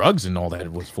all the drugs and all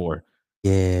that was for?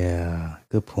 Yeah,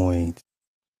 good point.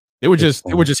 They were just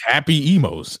happy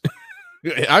emos.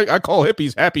 I call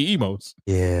hippies happy emos.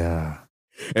 Yeah.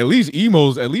 At least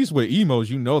with emos,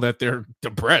 that they're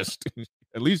depressed.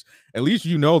 at least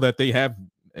that they have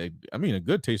a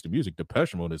good taste of music.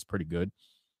 Depeche Mode is pretty good.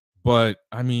 But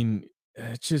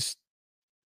it's just,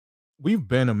 we've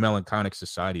been a melancholic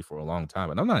society for a long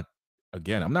time. And I'm not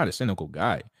a cynical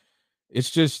guy. It's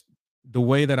just the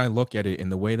way that I look at it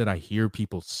and the way that I hear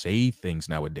people say things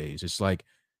nowadays. It's like,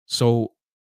 so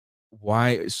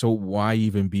why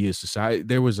even be a society?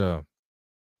 You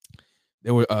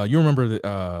remember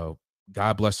the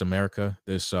God Bless America,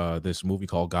 this movie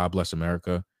called God Bless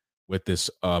America, with this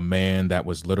man that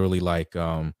was literally like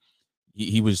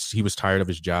he was tired of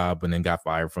his job and then got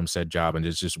fired from said job and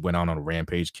just went on a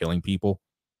rampage killing people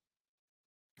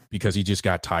because he just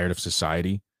got tired of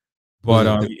society.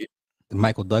 But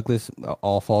Michael Douglas,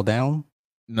 All Fall Down?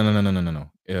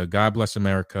 No. God Bless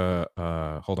America.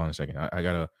 Hold on a second. I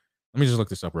gotta, let me just look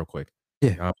this up real quick.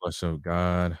 Yeah. God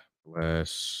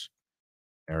Bless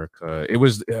America. It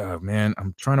was, man,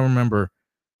 I'm trying to remember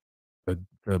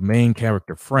the main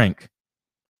character, Frank.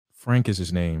 Frank is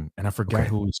his name, and I forgot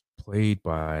who he's played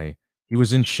by. He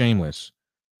was in Shameless.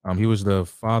 He was the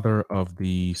father of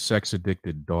the sex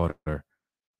addicted daughter.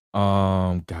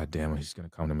 God damn it, he's gonna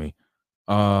come to me.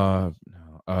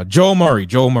 Joe Murray.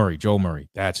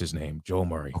 That's his name, Joe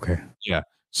Murray. Okay. Yeah.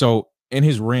 So in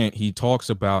his rant, he talks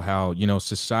about how,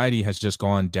 society has just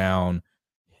gone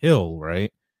downhill,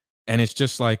 right? And it's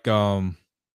just like, he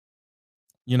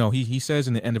says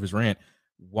in the end of his rant,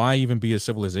 why even be a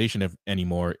civilization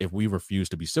anymore if we refuse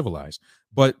to be civilized?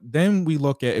 But then we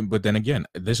look at it, but then again,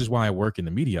 this is why I work in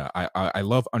the media. I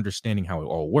love understanding how it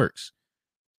all works.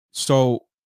 So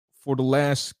for the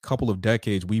last couple of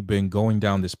decades, we've been going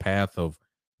down this path of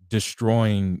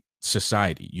destroying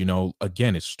society.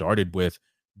 Again, it started with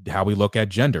how we look at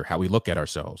gender, how we look at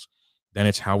ourselves. Then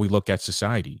it's how we look at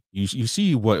society. You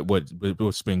see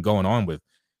what's been going on with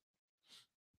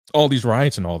all these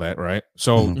riots and all that, right?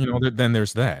 So, then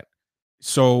there's that.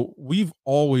 So we've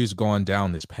always gone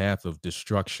down this path of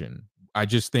destruction. I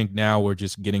just think now we're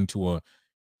just getting to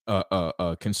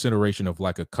a consideration of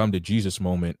like a come to Jesus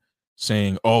moment,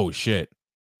 saying, "Oh shit,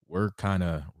 we're kind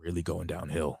of really going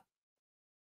downhill."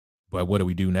 But what do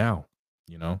we do now?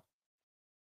 You know?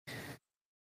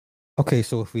 Okay,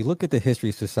 so if we look at the history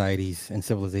of societies and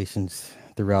civilizations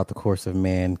throughout the course of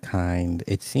mankind,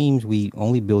 it seems we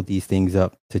only build these things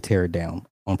up to tear it down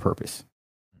on purpose.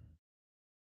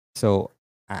 So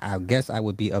I guess I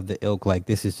would be of the ilk like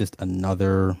this is just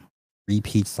another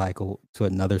repeat cycle to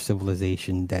another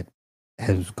civilization that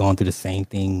has gone through the same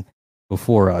thing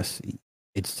before us.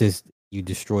 It's just you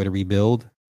destroy to rebuild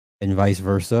and vice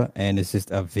versa. And it's just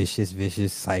a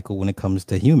vicious cycle when it comes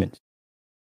to humans.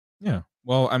 Yeah.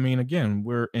 Well, I mean, again,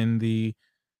 we're in the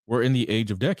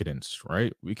age of decadence,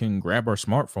 right? We can grab our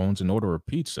smartphones and order a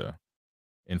pizza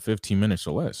in 15 minutes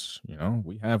or less. You know,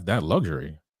 we have that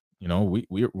luxury. You know,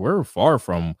 we're far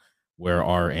from where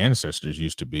our ancestors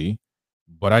used to be.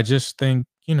 But I just think,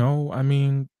 you know, I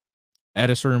mean, at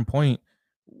a certain point,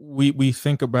 we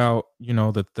think about, you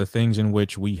know, the things in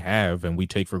which we have and we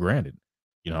take for granted,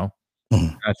 you know.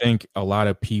 Mhm. I think a lot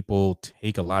of people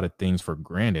take a lot of things for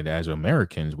granted. As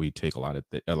Americans, we take a lot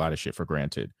of shit for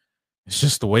granted. It's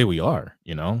just the way we are,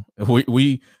 you know?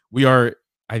 We are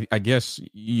I guess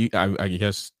I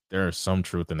guess there is some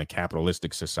truth in the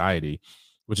capitalistic society,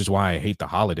 which is why I hate the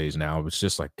holidays now. It's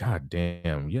just like, God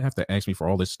damn, you have to ask me for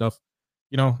all this stuff.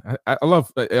 You know, I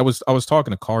love I was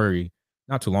talking to Kari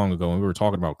not too long ago and we were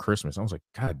talking about Christmas. I was like,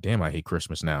 God damn, I hate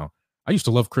Christmas now. I used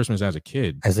to love Christmas as a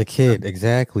kid, As a kid,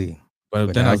 exactly. but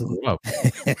But then now I it's- grew up.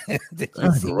 did Then you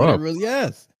I see grew what it up. really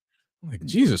is? I'm like,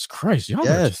 Jesus Christ, y'all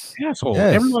are just Yes. assholes.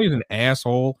 Yes. Everybody's an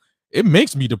asshole. It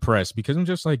makes me depressed because I'm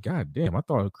just like, God damn, I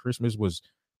thought Christmas was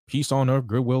peace on earth,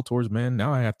 goodwill towards men.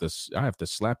 Now I have to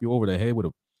slap you over the head with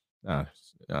a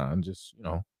I'm just, you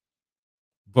know.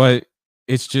 But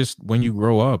it's just when you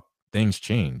grow up, things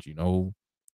change, you know.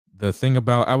 The thing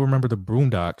about I remember the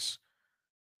Boondocks,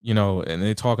 you know, and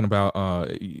they're talking about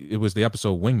it was the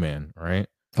episode Wingman, right?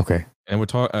 Okay. And we're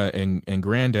talking and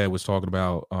Granddad was talking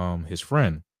about his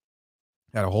friend.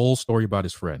 Had a whole story about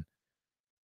his friend.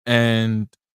 And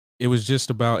it was just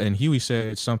about and Huey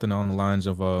said something on the lines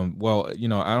of, well, you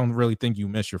know, I don't really think you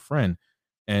miss your friend.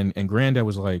 And Granddad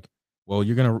was like, well,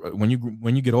 you're gonna when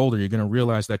you get older, you're gonna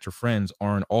realize that your friends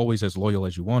aren't always as loyal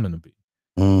as you want them to be.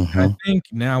 And I Hmm. think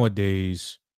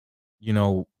nowadays, you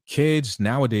know, kids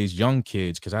nowadays, young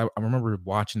kids, because I remember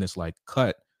watching this like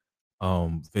cut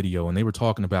video and they were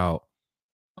talking about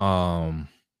um,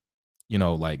 you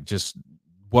know, like just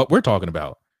what we're talking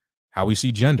about, how we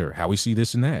see gender, how we see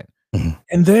this and that. Hmm.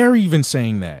 And they're even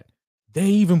saying that. They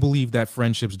even believe that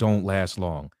friendships don't last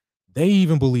long. They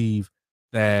even believe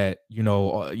that, you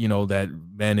know, that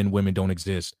men and women don't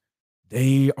exist.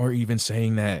 They are even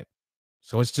saying that.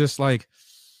 So it's just like,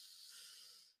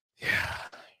 yeah,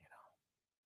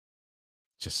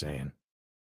 just saying.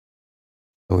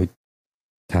 So we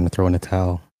time to throw in the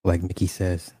towel, like Mickey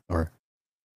says, or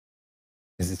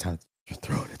is it time to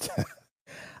throw in the towel?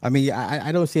 I mean,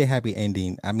 I don't see a happy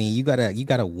ending. I mean, you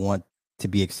gotta want to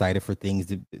be excited for things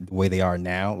the way they are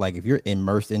now. Like if you're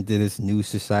immersed into this new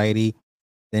society,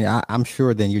 then I'm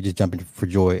sure then you're just jumping for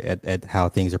joy at how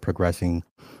things are progressing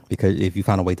because if you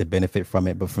found a way to benefit from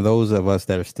it. But for those of us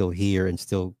that are still here and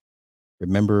still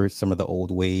remember some of the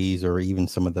old ways or even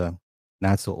some of the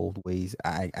not so old ways,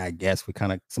 I guess we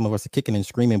kind of some of us are kicking and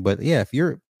screaming. But yeah,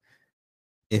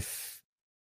 if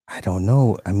I don't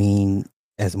know, I mean,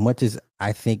 as much as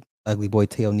I think Ugly Boy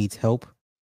Teo needs help,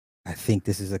 I think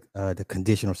this is the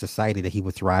condition or society that he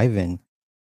would thrive in,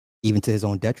 even to his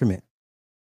own detriment.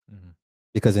 Mhm.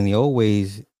 Because in the old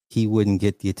ways, he wouldn't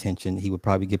get the attention. He would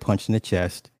probably get punched in the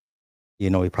chest. You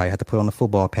know, he probably had to put on a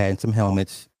football pad and some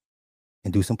helmets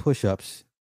and do some push-ups,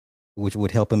 which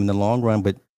would help him in the long run.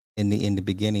 But in the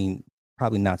beginning,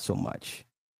 probably not so much.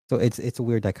 So it's a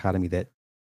weird dichotomy that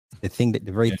the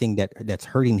very Yeah. thing that's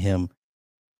hurting him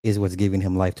is what's giving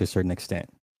him life to a certain extent.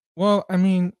 Well, I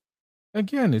mean,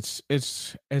 again, it's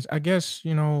I guess,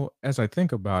 you know, as I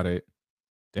think about it,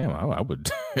 damn, I would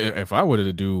if I were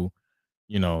to do,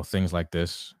 you know, things like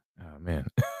this. Oh man.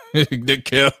 They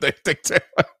kill they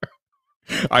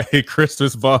I hate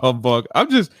Christmas, bah humbug. I'm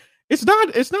just it's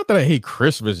not that I hate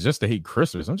Christmas just to hate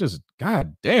Christmas. I'm just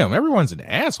god damn, everyone's an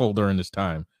asshole during this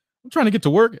time. I'm trying to get to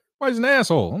work. Everybody's an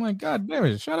asshole. I'm like, God damn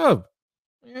it, shut up.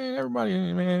 Man, everybody,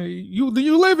 man, you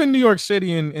live in New York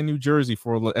City and New Jersey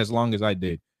for as long as I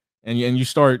did. And you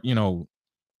start, you know,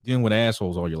 dealing with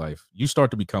assholes all your life. You start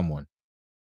to become one.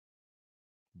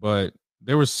 But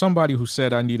there was somebody who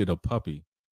said I needed a puppy.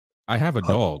 I have a Uh,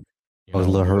 dog. You I was a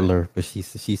know, little hurtler, but she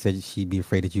said she'd be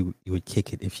afraid that you would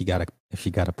kick it if she got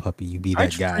a puppy. You'd be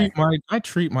that guy. I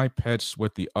treat my pets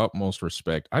with the utmost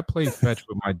respect. I play fetch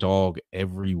with my dog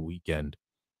every weekend.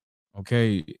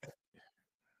 Okay,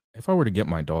 if I were to get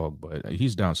my dog, but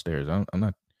he's downstairs. I'm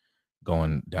not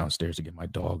going downstairs to get my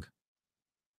dog.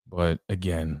 But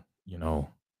again, you know,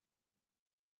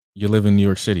 you live in New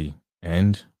York City,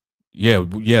 and yeah,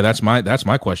 that's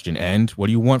my question. And what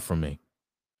do you want from me?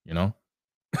 You know,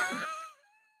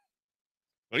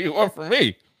 what do you want from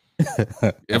me?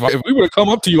 If we were to come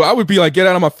up to you, I would be like, get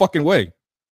out of my fucking way.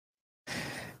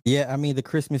 Yeah, I mean the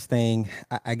Christmas thing.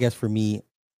 I guess for me,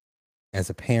 as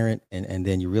a parent, and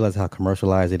then you realize how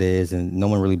commercialized it is, and no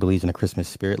one really believes in a Christmas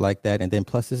spirit like that. And then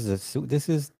plus, this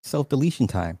is self deletion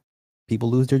time. People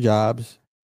lose their jobs,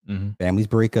 Mm-hmm. families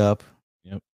break up,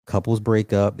 Yep. couples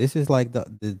break up. This is like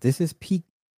this is peak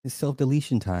self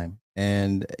deletion time.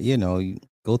 And you know, you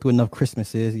go through enough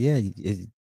Christmases. Yeah,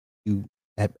 you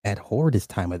abhor this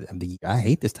time of the year. I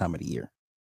hate this time of the year.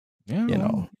 Yeah, You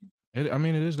well, know, I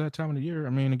mean, it is that time of the year.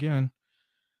 I mean, again,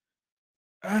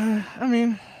 I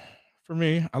mean, for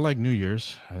me, I like New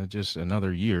Year's. Just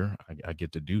another year, I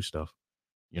get to do stuff,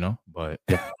 you know. But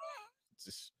Yeah.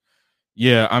 just,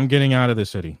 yeah, I'm getting out of the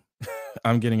city.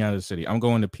 I'm getting out of the city. I'm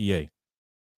going to PA.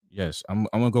 Yes, I'm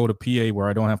gonna go to PA where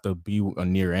I don't have to be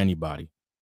near anybody.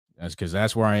 That's because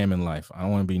that's where I am in life. I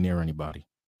don't want to be near anybody.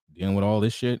 Dealing with all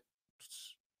this shit.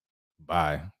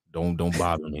 Bye. Don't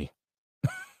bother me.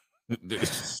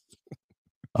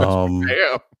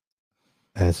 Yeah.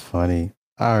 That's funny.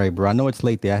 All right, bro. I know it's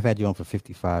late there. I've had you on for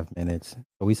 55 minutes,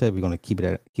 but we said we're gonna keep it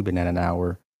at an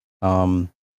hour. Um,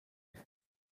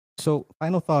 so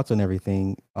final thoughts on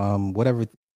everything. Whatever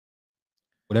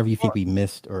you think we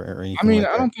missed or I anything mean,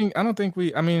 like that. I don't think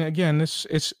we. I mean, again,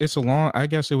 it's a long. I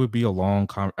guess it would be a long.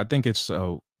 I think it's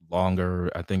longer.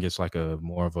 I think it's like a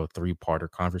more of a 3-parter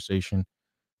conversation,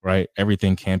 right?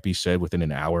 Everything can't be said within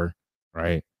an hour,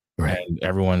 right? Right. And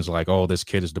everyone's like, "Oh, this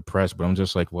kid is depressed," but I'm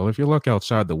just like, "Well, if you look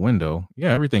outside the window,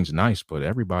 yeah, everything's nice, but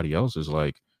everybody else is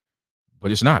like,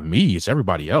 but it's not me, it's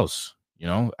everybody else." You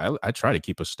know, I try to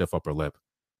keep a stiff upper lip,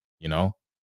 you know,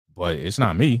 but it's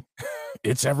not me.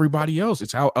 It's everybody else.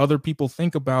 It's how other people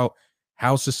think about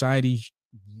how society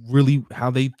really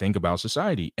how they think about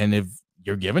society. And if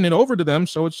you're giving it over to them,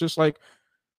 so it's just like,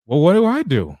 well, what do I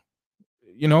do?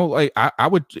 You know, like I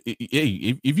would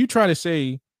if you try to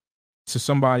say to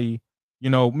somebody, you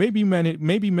know, maybe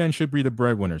men should be the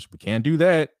breadwinners. We can't do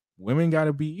that. Women got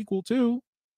to be equal too.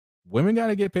 Women got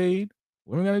to get paid.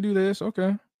 Women got to do this.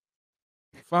 Okay,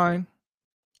 fine.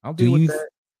 I'll Do deal with you that.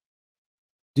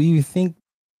 do you think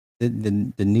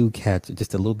the new cats are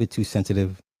just a little bit too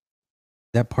sensitive?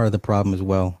 That part of the problem as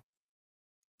well,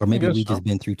 or I maybe guess we so. just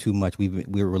been through too much.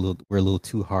 We're a little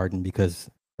too hardened because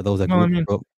for those that Well, grew I mean,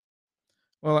 up,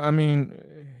 well, I mean,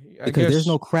 I because guess there's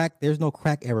no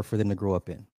crack era for them to grow up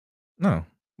in. no.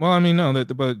 Well, I mean, no.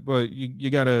 That, but you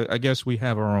gotta. I guess we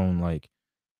have our own like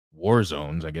war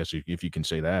zones. I guess if you can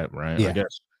say that, right? I Yeah.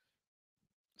 guess.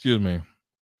 Excuse me.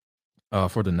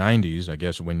 For the '90s, I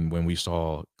guess when we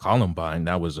saw Columbine,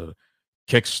 that was a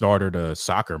kickstarter to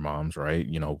soccer moms, right?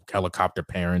 You know, helicopter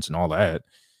parents and all that.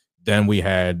 Then we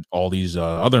had all these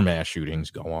other mass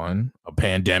shootings go on, a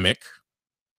pandemic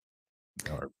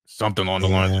or something on the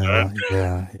lines of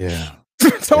Yeah.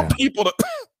 that. Tell Yeah. people to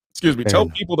excuse me. Tell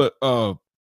Man. people to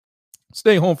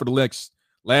stay home for the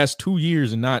last 2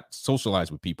 years and not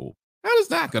socialize with people. How is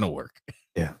that gonna work?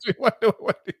 Yeah. What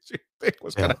did you think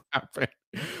was Yeah. gonna happen?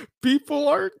 People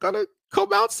aren't gonna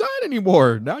come outside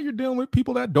anymore. Now you're dealing with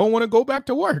people that don't want to go back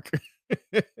to work.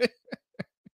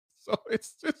 So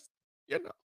it's just, you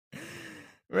know,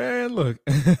 man, look.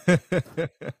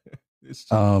 It's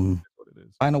just what it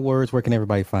is. Final words. Where can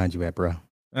everybody find you at, bro?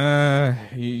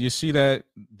 You see that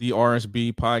the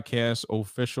RSB podcast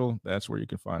official? That's where you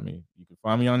can find me. You can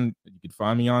find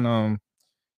me on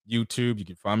YouTube. You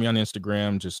can find me on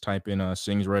Instagram. Just type in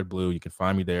Sings Red Blue. You can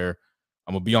find me there.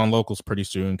 I'm gonna be on Locals pretty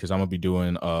soon because I'm gonna be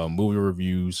doing movie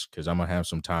reviews because I'm gonna have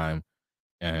some time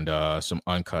and some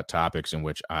uncut topics in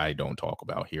which I don't talk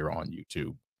about here on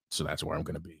YouTube. So that's where I'm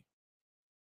gonna be.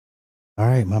 All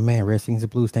right, my man, Red Sings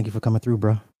and Blues. Thank you for coming through,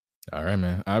 bro. All right,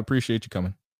 man. I appreciate you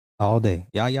coming. All day.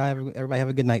 Y'all, everybody have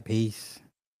a good night. Peace.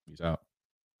 Peace out.